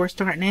plan before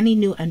starting any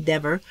new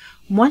endeavor.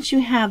 Once you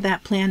have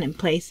that plan in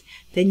place,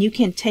 then you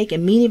can take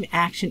immediate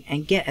action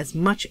and get as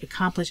much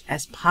accomplished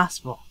as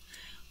possible.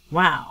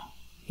 Wow.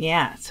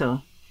 Yeah,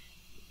 so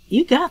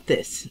you got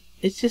this.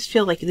 It just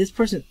feels like this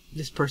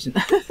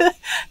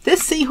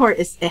seahorse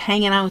is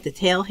hanging out with the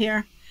tail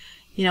here.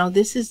 You know,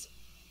 this is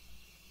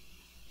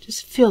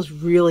just feels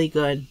really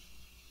good.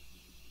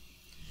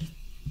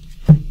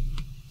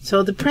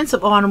 So the Prince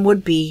of Autumn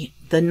would be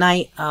the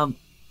Knight of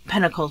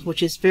Pentacles,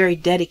 which is very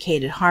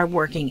dedicated,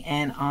 hardworking,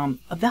 and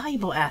a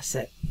valuable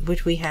asset,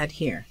 which we had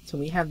here. So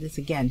we have this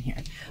again here.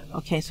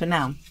 Okay, so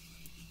now,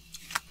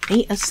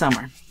 Eight of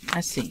Summer.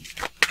 Let's see.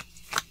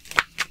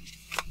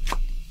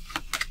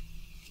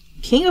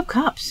 King of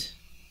Cups.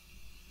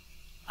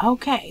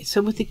 Okay,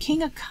 so with the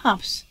King of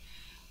Cups,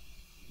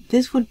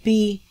 this would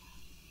be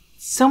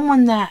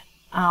someone that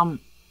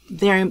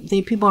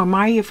people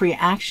admire you for your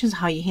actions,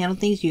 how you handle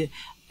things.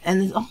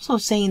 And it's also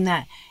saying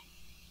that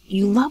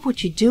you love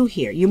what you do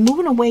here. You're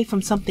moving away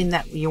from something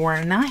that you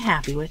were not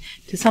happy with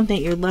to something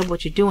that you love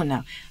what you're doing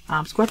now.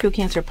 Scorpio,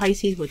 Cancer,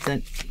 Pisces with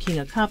the King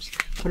of Cups.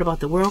 What about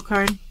the World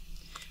card?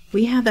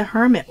 We have the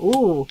Hermit.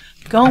 Ooh,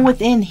 going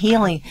within,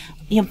 healing.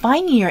 You know,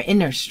 finding your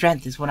inner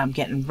strength is what I'm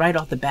getting right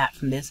off the bat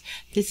from this.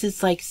 This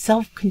is like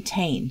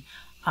self-contained.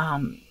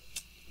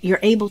 You're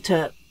able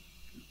to...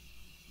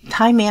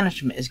 Time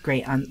management is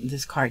great on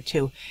this card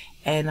too.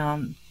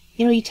 And,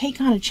 you know, you take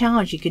on a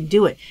challenge, you can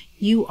do it.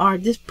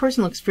 This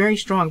person looks very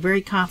strong,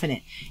 very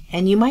confident.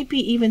 And you might be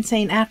even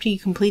saying after you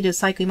complete a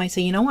cycle, you might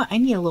say, you know what, I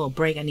need a little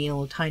break. I need a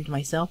little time to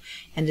myself,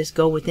 and just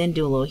go within,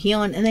 do a little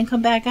healing, and then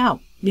come back out,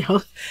 you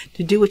know,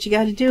 to do what you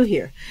got to do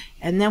here.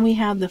 And then we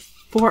have the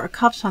Four of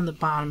Cups on the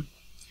bottom,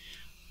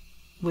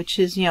 which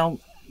is, you know,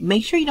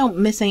 make sure you don't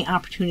miss any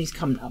opportunities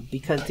coming up,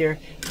 because there's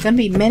going to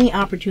be many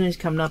opportunities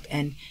coming up,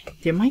 and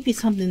there might be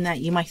something that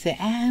you might say,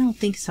 I don't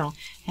think so.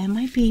 And it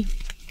might be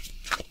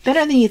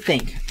better than you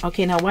think.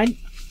 Okay, now why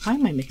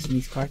am I mixing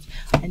these cards?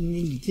 I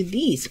need to do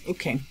these.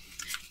 Okay.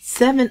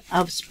 Seven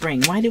of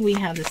Spring. Why do we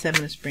have the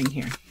Seven of Spring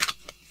here?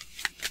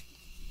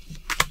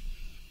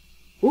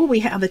 Ooh, we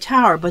have the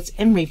Tower, but it's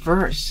in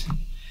reverse.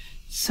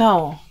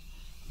 So,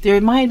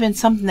 there might have been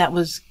something that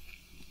was...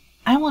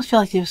 I almost feel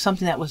like there was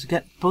something that was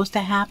supposed to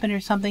happen or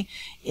something.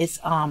 It's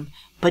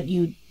but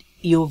you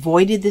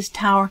avoided this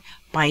Tower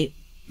by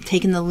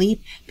taking the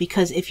leap,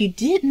 because if you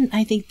didn't,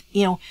 I think,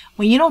 you know,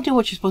 when you don't do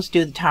what you're supposed to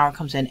do, the Tower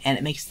comes in and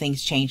it makes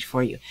things change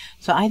for you.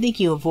 So I think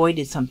you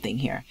avoided something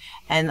here.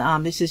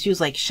 And this is used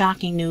like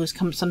shocking news,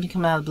 something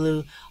coming out of the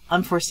blue,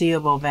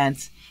 unforeseeable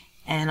events.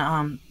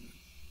 And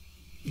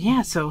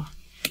yeah, so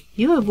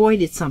you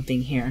avoided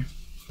something here.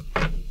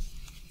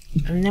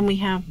 And then we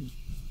have,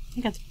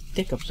 I got the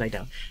deck upside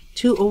down.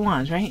 Two of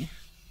Wands, right?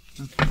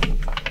 Okay.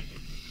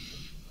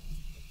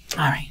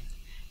 All right.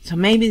 So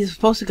maybe this is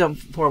supposed to come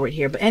forward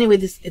here. But anyway,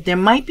 there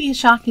might be a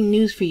shocking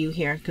news for you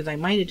here, because I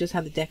might have just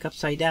had the deck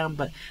upside down.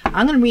 But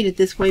I'm going to read it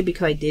this way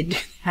because I did do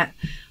that.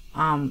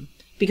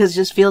 Because it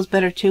just feels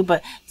better too.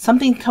 But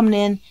something coming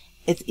in,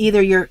 it's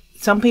either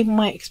some people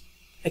might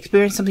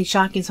experience something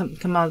shocking, something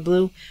come out of the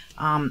blue.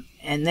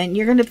 And then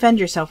you're going to defend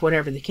yourself,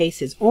 whatever the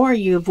case is. Or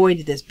you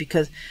avoided this,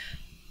 because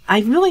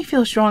I really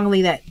feel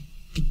strongly that,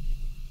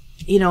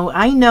 you know,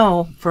 I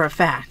know for a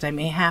fact, I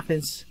mean, it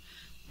happens,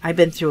 I've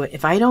been through it.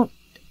 If I don't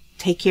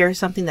take care of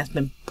something that's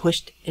been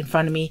pushed in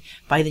front of me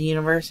by the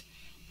universe,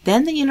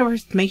 then the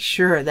universe makes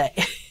sure that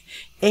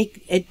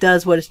it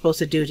does what it's supposed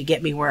to do to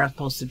get me where I'm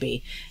supposed to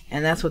be.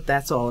 And that's what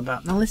that's all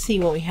about. Now let's see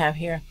what we have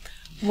here.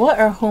 What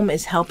or whom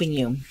is helping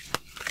you?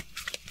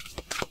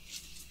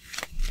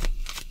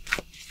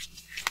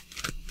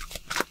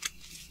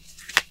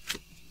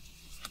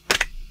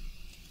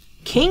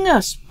 King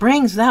of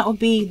Springs, that would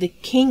be the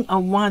King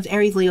of Wands,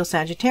 Aries, Leo,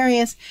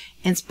 Sagittarius.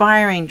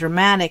 Inspiring,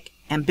 dramatic,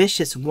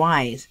 ambitious,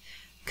 wise.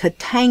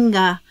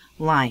 Katanga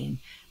line.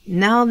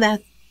 Now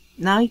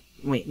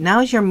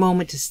is your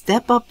moment to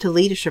step up to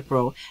leadership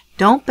role.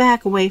 Don't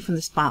back away from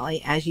the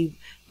spotlight, as your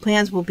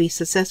plans will be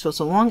successful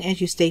so long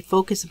as you stay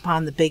focused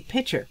upon the big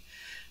picture.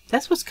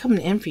 That's what's coming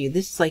in for you.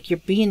 This is like you're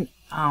being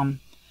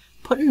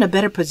put in a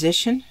better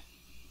position.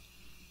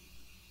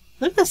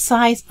 Look at the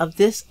size of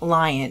this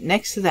lion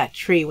next to that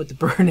tree with the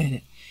bird in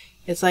it.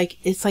 It's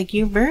like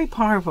you're very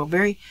powerful,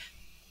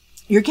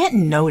 you're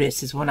getting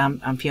noticed is what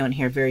I'm feeling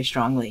here very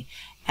strongly.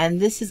 And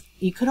this is,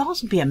 you could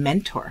also be a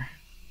mentor.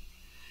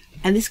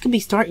 And this could be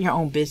starting your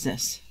own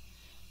business,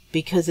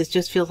 because it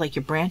just feels like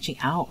you're branching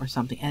out or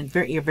something. And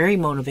you're very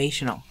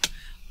motivational.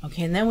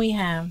 Okay, and then we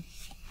have,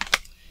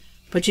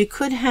 but you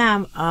could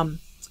have an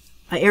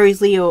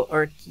Aries, Leo,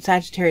 or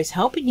Sagittarius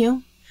helping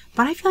you.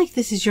 But I feel like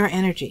this is your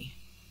energy.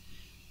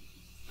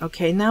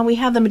 Okay, now we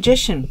have the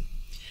Magician.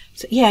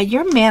 So yeah,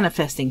 you're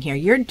manifesting here.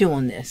 You're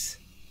doing this.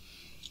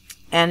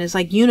 And it's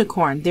like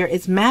unicorn. There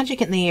is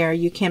magic in the air.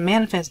 You can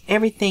manifest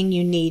everything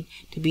you need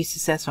to be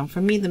successful. And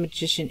for me, the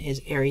Magician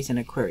is Aries and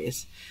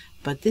Aquarius.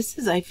 But this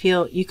is, I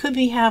feel, you could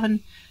be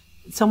having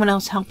someone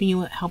else helping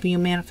you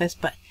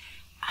manifest. But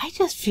I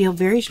just feel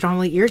very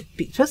strongly,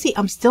 especially,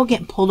 I'm still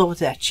getting pulled over to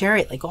that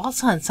chariot. Like all of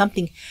a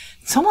sudden,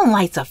 someone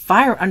lights a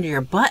fire under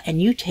your butt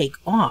and you take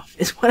off,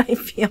 is what I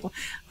feel.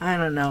 I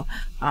don't know.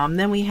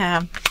 Then we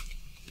have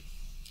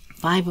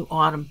Five of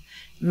Autumn,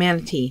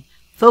 Manatee.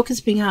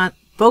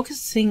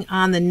 Focusing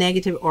on the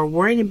negative or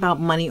worrying about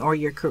money or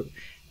your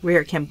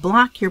career can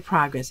block your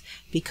progress,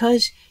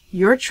 because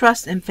your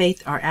trust and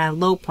faith are at a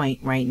low point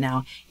right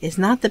now. It's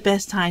not the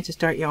best time to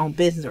start your own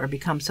business or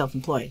become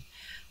self-employed.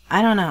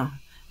 I don't know.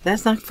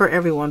 That's not for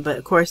everyone, but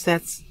of course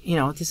that's, you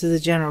know, this is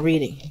a general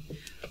reading.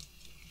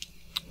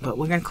 But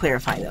we're going to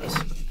clarify those.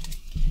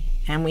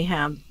 And we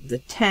have the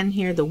 10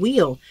 here, the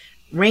Wheel.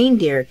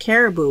 Reindeer,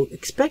 caribou,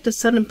 expect a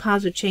sudden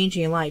positive change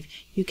in your life.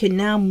 You can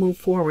now move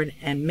forward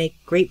and make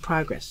great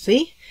progress.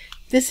 See?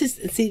 This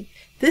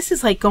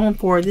is like going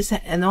forward. This,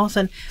 and all of a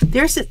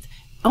sudden,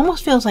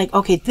 almost feels like,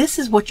 okay, this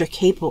is what you're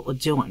capable of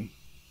doing.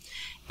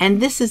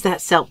 And this is that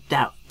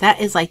self-doubt. That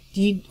is like,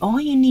 all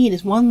you need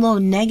is one little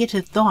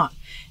negative thought,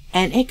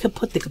 and it could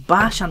put the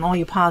kibosh on all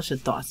your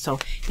positive thoughts. So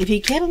if you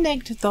get a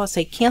negative thought,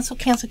 say cancel,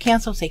 cancel,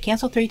 cancel. Say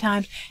cancel 3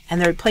 times,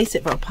 and then replace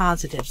it for a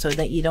positive so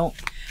that you don't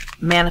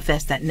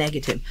manifest that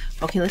negative.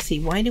 Okay, let's see.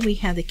 Why do we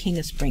have the King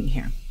of Spring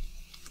here?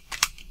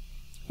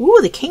 Ooh,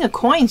 the King of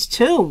Coins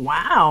too.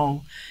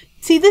 Wow.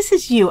 See, this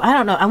is you. I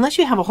don't know. Unless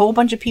you have a whole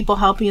bunch of people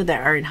helping you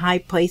that are in high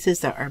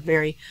places, that are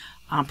very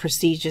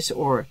prestigious,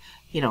 or,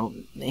 you know,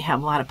 they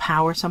have a lot of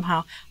power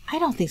somehow. I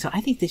don't think so.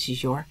 I think this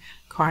is your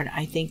card.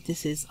 I think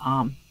this is,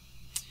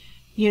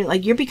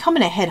 you're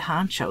becoming a head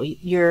honcho.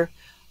 You're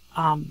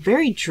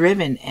very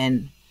driven,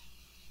 and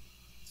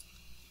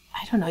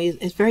I don't know,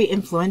 it's very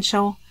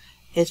influential.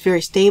 It's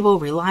very stable,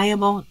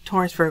 reliable.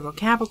 Taurus, Virgo,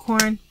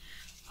 Capricorn.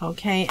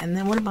 Okay, and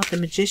then what about the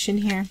Magician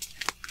here?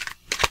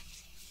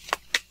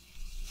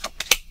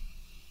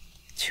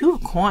 2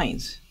 of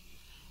Coins.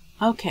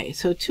 Okay,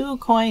 so 2 of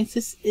Coins.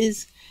 This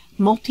is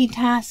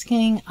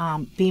multitasking,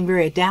 being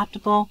very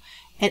adaptable.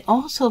 It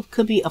also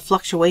could be a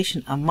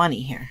fluctuation of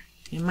money here.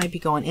 You might be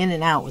going in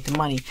and out with the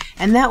money.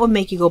 And that would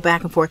make you go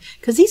back and forth.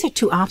 Because these are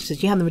 2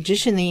 opposites. You have the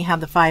Magician, then you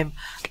have the 5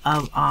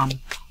 of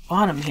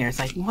Autumn here. It's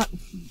like, what?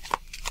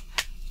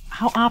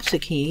 How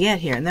opposite can you get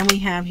here? And then we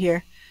have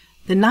here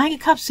the 9 of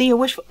Cups. See, your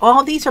wish for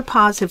all these are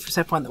positive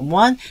except for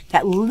one.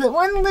 That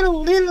one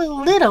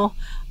little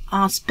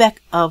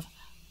speck of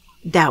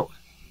doubt.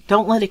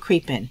 Don't let it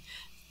creep in.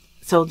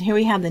 So here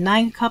we have the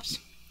 9 of Cups.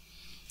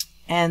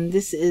 And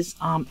this is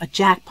a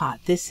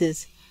jackpot. This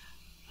is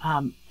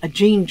a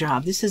dream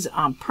job. This is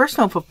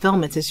personal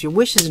fulfillment. This is your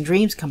wishes and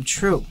dreams come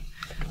true.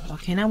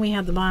 Okay, now we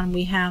have the bottom.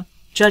 We have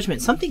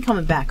Judgment. Something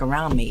coming back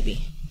around,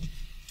 maybe.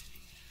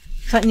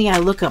 Something you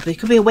gotta look up. It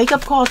could be a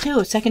wake-up call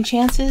too. Second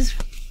chances.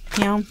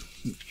 You know,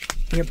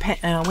 you're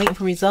waiting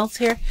for results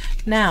here.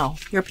 Now,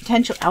 your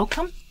potential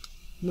outcome.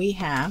 We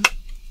have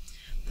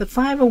The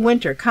Five of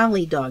Winter,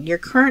 collie dog. Your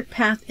current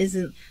path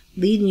isn't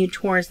leading you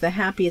towards the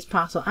happiest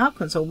possible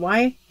outcome, so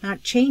why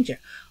not change it?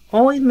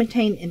 Always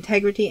maintain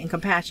integrity and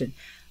compassion,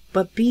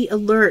 but be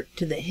alert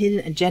to the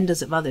hidden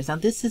agendas of others. Now,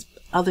 this is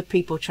other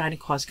people trying to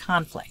cause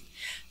conflict.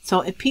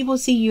 So if people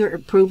see you're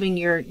improving,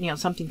 your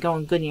something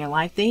going good in your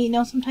life, they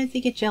sometimes they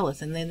get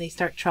jealous and then they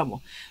start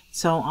trouble.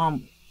 So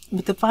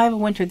with the Five of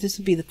Winter, this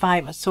would be the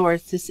Five of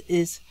Swords. This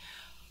is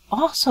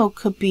also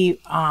could be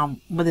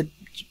with a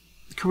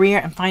career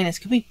and finance,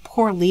 could be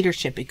poor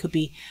leadership. It could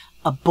be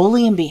a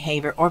bullying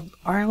behavior or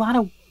a lot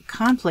of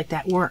conflict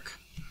at work.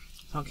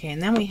 Okay,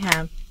 and then we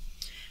have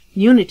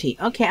unity.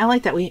 Okay, I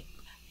like that.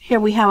 Here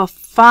we have a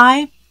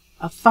 5,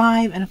 a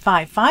 5, and a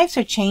 5. Fives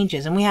are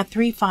changes, and we have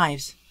 3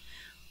 5s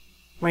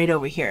right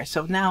over here.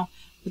 So now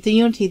with the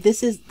unity,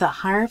 this is the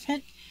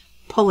Hierophant,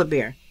 polar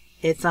bear.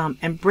 It's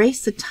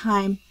embrace the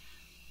time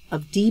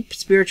of deep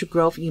spiritual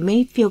growth. You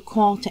may feel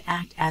called to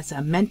act as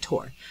a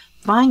mentor,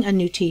 find a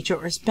new teacher,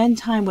 or spend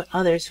time with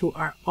others who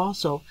are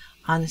also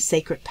on a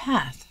sacred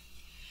path.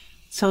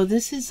 So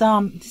this is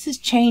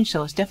change.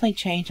 So it's definitely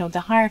change. So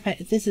the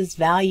Hierophant, this is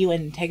value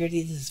and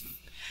integrity. This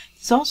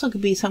also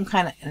could be some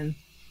kind of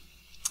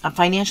a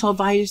financial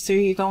advisor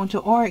you're going to,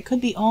 or it could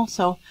be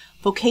also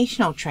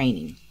vocational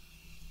training.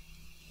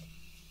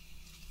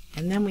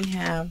 And then we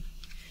have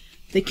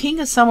the King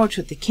of Summer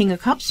with the King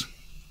of Cups,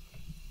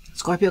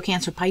 Scorpio,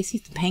 Cancer,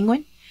 Pisces, the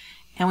Penguin.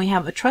 And we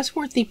have a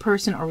trustworthy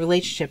person or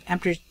relationship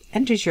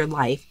enters your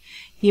life.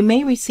 You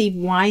may receive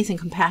wise and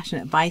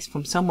compassionate advice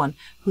from someone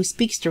who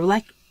speaks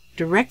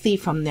directly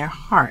from their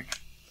heart.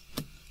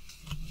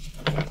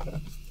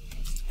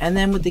 And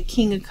then with the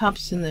King of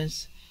Cups in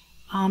this,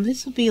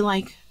 this will be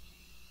like,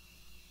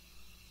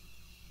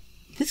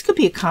 this could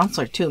be a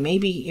counselor too.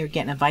 Maybe you're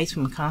getting advice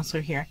from a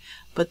counselor here.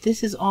 But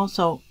this is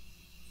also,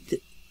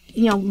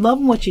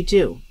 loving what you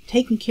do,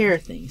 taking care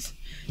of things.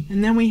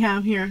 And then we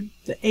have here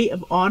the 8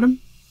 of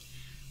Autumn,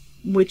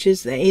 which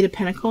is the 8 of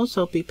Pentacles.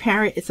 So be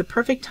parent. It's a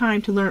perfect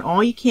time to learn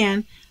all you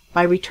can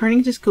by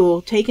returning to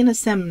school, taking a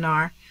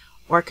seminar,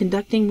 or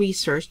conducting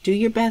research. Do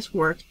your best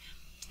work,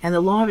 and the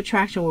law of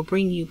attraction will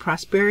bring you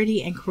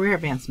prosperity and career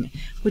advancement,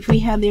 which we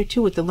have there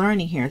too with the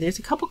learning here. There's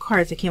a couple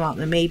cards that came out,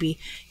 and maybe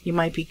you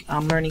might be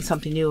learning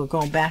something new or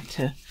going back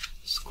to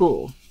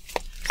school.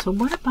 So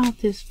what about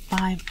this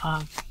 5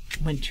 of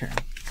Winter?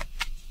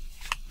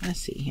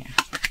 Let's see here.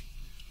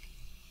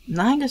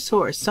 9 of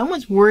Swords.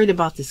 Someone's worried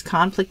about this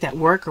conflict at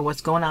work or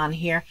what's going on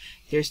here.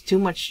 There's too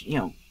much,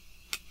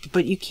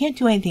 but you can't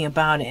do anything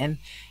about it. And,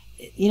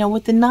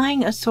 with the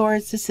 9 of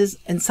Swords, this is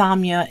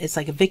insomnia. It's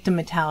like a victim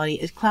mentality.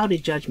 It's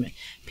clouded judgment.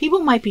 People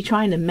might be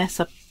trying to mess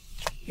up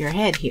your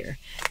head here.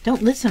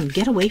 Don't listen.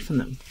 Get away from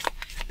them,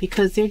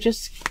 because they're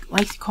just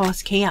like to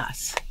cause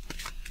chaos.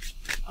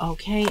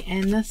 Okay,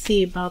 and let's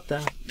see about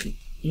the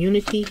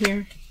unity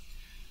here.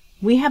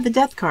 We have the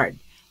Death card.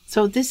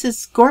 So this is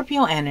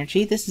Scorpio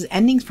energy. This is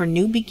endings for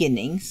new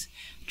beginnings.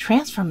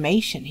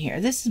 Transformation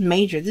here. This is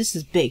major. This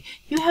is big.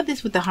 You have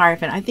this with the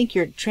Hierophant. I think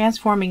you're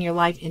transforming your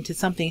life into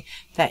something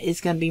that is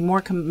going to be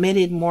more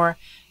committed, more,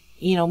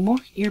 you'll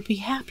be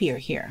happier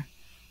here.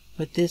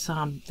 With this,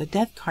 the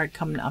Death card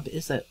coming up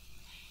is a,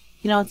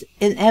 it's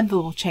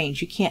inevitable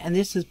change. You can't, and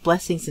this is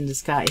blessings in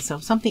disguise. So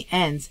if something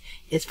ends,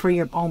 it's for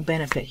your own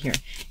benefit here.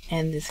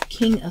 And this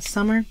King of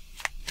Summer,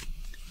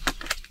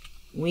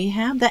 we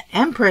have the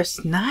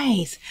Empress.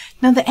 Nice.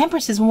 Now the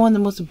Empress is one of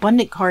the most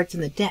abundant cards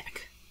in the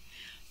deck.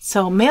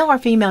 So male or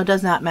female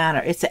does not matter.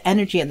 It's the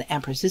energy of the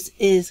Empress. This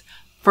is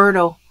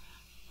fertile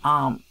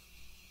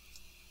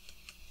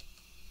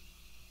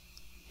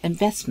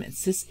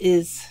investments. This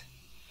is,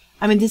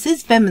 this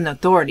is feminine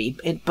authority,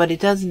 but it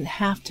doesn't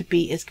have to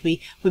be. It could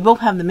be, we both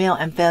have the male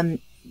and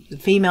the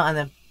female and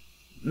the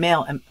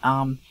male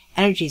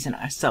energies in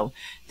us. So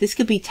this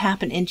could be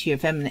tapping into your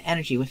feminine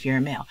energy with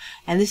your male.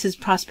 And this is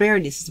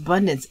prosperity. This is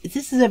abundance.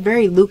 This is a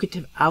very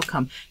lucrative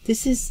outcome.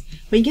 This is,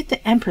 when you get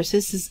the Empress,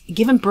 this is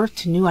giving birth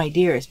to new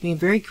ideas, being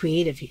very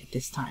creative at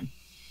this time.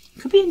 It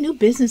could be a new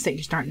business that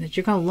you're starting that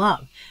you're going to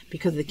love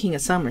because of the King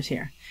of Summers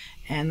here.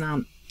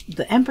 And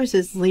the Empress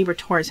is Libra,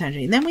 Taurus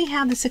energy. And then we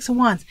have the 6 of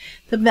Wands.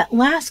 The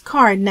last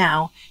card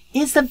now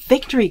is the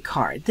Victory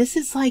card. This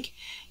is like,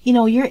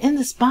 you're in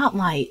the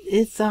spotlight.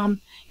 It's,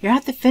 you're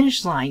at the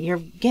finish line. You're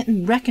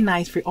getting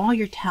recognized for all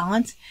your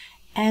talents,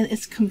 and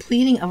it's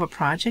completing of a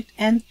project,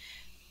 and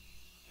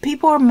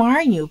people are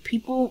admiring you.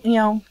 People,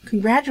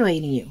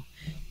 congratulating you.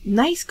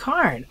 Nice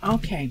card.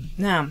 Okay,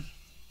 now,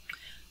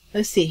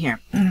 let's see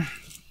here.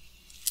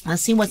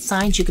 Let's see what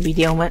signs you could be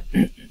dealing with.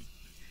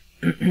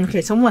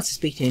 Okay, someone wants to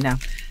speak to you now.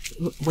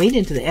 Wait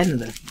until the end of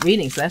the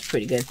reading, so that's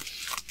pretty good.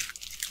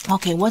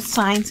 Okay, what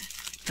signs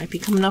might be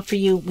coming up for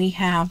you? We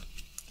have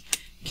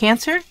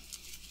Cancer,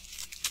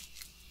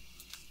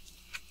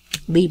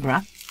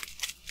 Libra,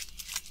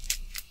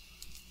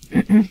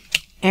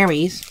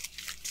 Aries,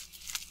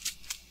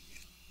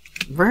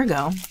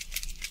 Virgo,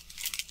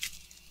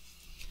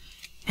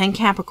 and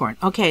Capricorn.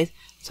 Okay,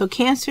 so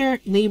Cancer,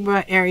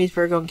 Libra, Aries,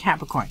 Virgo, and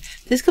Capricorn.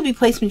 This could be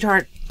placement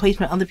chart,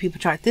 placement other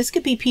people's chart. This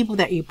could be people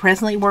that you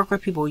presently work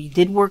with, people you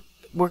did work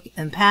work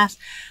in the past,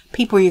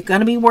 people you're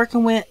going to be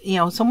working with, you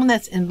know, someone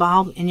that's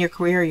involved in your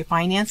career, your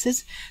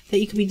finances that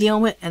you could be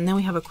dealing with. And then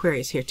we have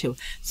Aquarius here too.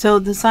 So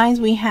the signs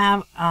we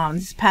have,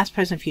 this is past,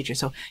 present, future.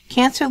 So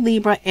Cancer,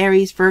 Libra,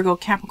 Aries, Virgo,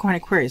 Capricorn,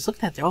 Aquarius. Look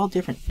at that. They're all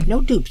different.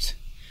 No dupes.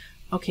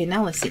 Okay,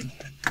 now let's see.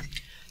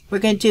 We're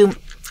going to do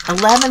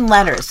 11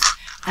 letters.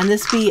 And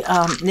this be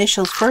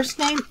initials, first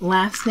name,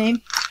 last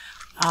name.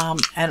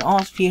 And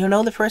also, if you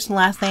know the first and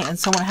last name and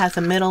someone has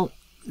a middle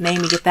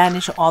name, you get that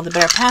initial, all the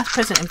better. Past,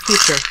 present, and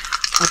future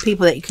of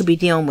people that you could be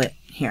dealing with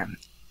here.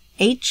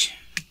 H,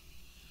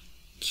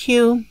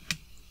 Q,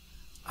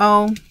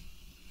 O,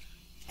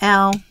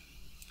 L,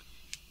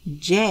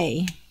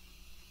 J,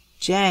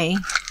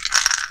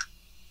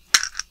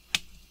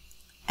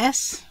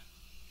 S,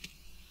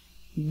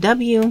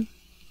 W,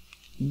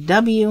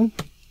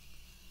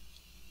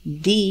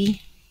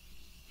 D,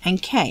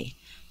 and K.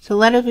 So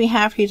letters we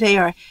have here today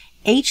are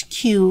H,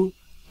 Q,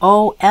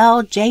 O,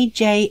 L, J,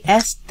 J,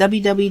 S,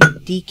 W, W,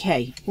 D,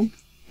 K.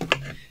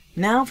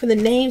 Now for the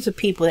names of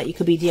people that you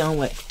could be dealing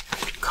with.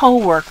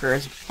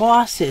 Co-workers,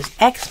 bosses,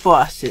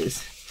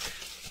 ex-bosses,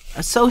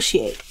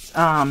 associates,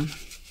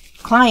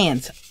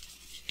 clients,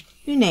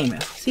 you name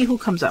it. See who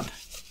comes up.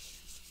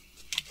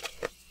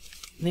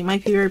 They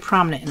might be very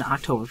prominent in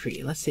October for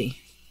you. Let's see.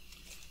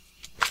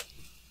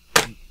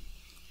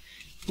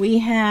 We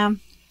have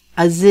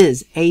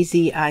Aziz,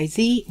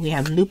 A-Z-I-Z. We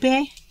have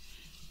Lupe.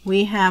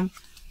 We have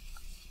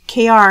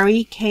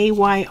Kyrie,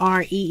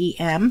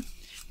 K-Y-R-E-E-M.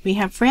 We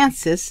have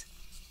Francis,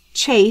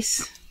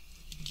 Chase,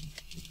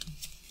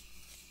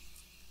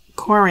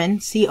 Corin,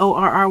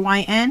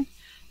 C-O-R-R-Y-N.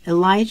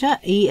 Elijah,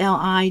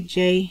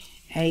 E-L-I-J-A-H.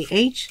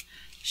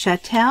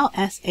 Chatel,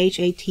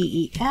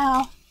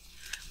 S-H-A-T-E-L.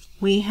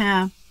 We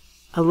have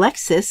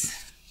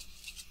Alexis,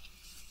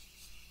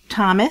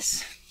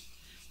 Thomas,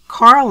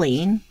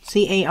 Carlene,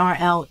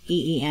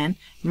 C-A-R-L-E-E-N,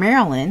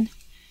 Marilyn,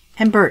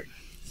 and Bert.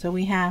 So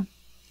we have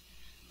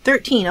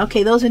 13.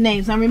 Okay, those are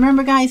names. Now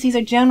remember, guys, these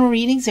are general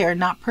readings. They are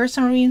not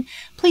personal readings.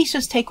 Please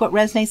just take what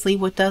resonates, leave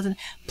what doesn't.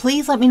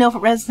 Please let me know if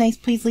it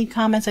resonates. Please leave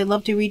comments. I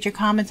love to read your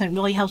comments, and it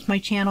really helps my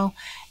channel.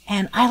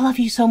 And I love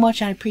you so much,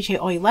 and I appreciate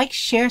all your likes,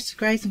 shares,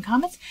 subscribes, and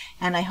comments.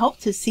 And I hope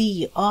to see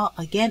you all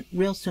again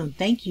real soon.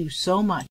 Thank you so much.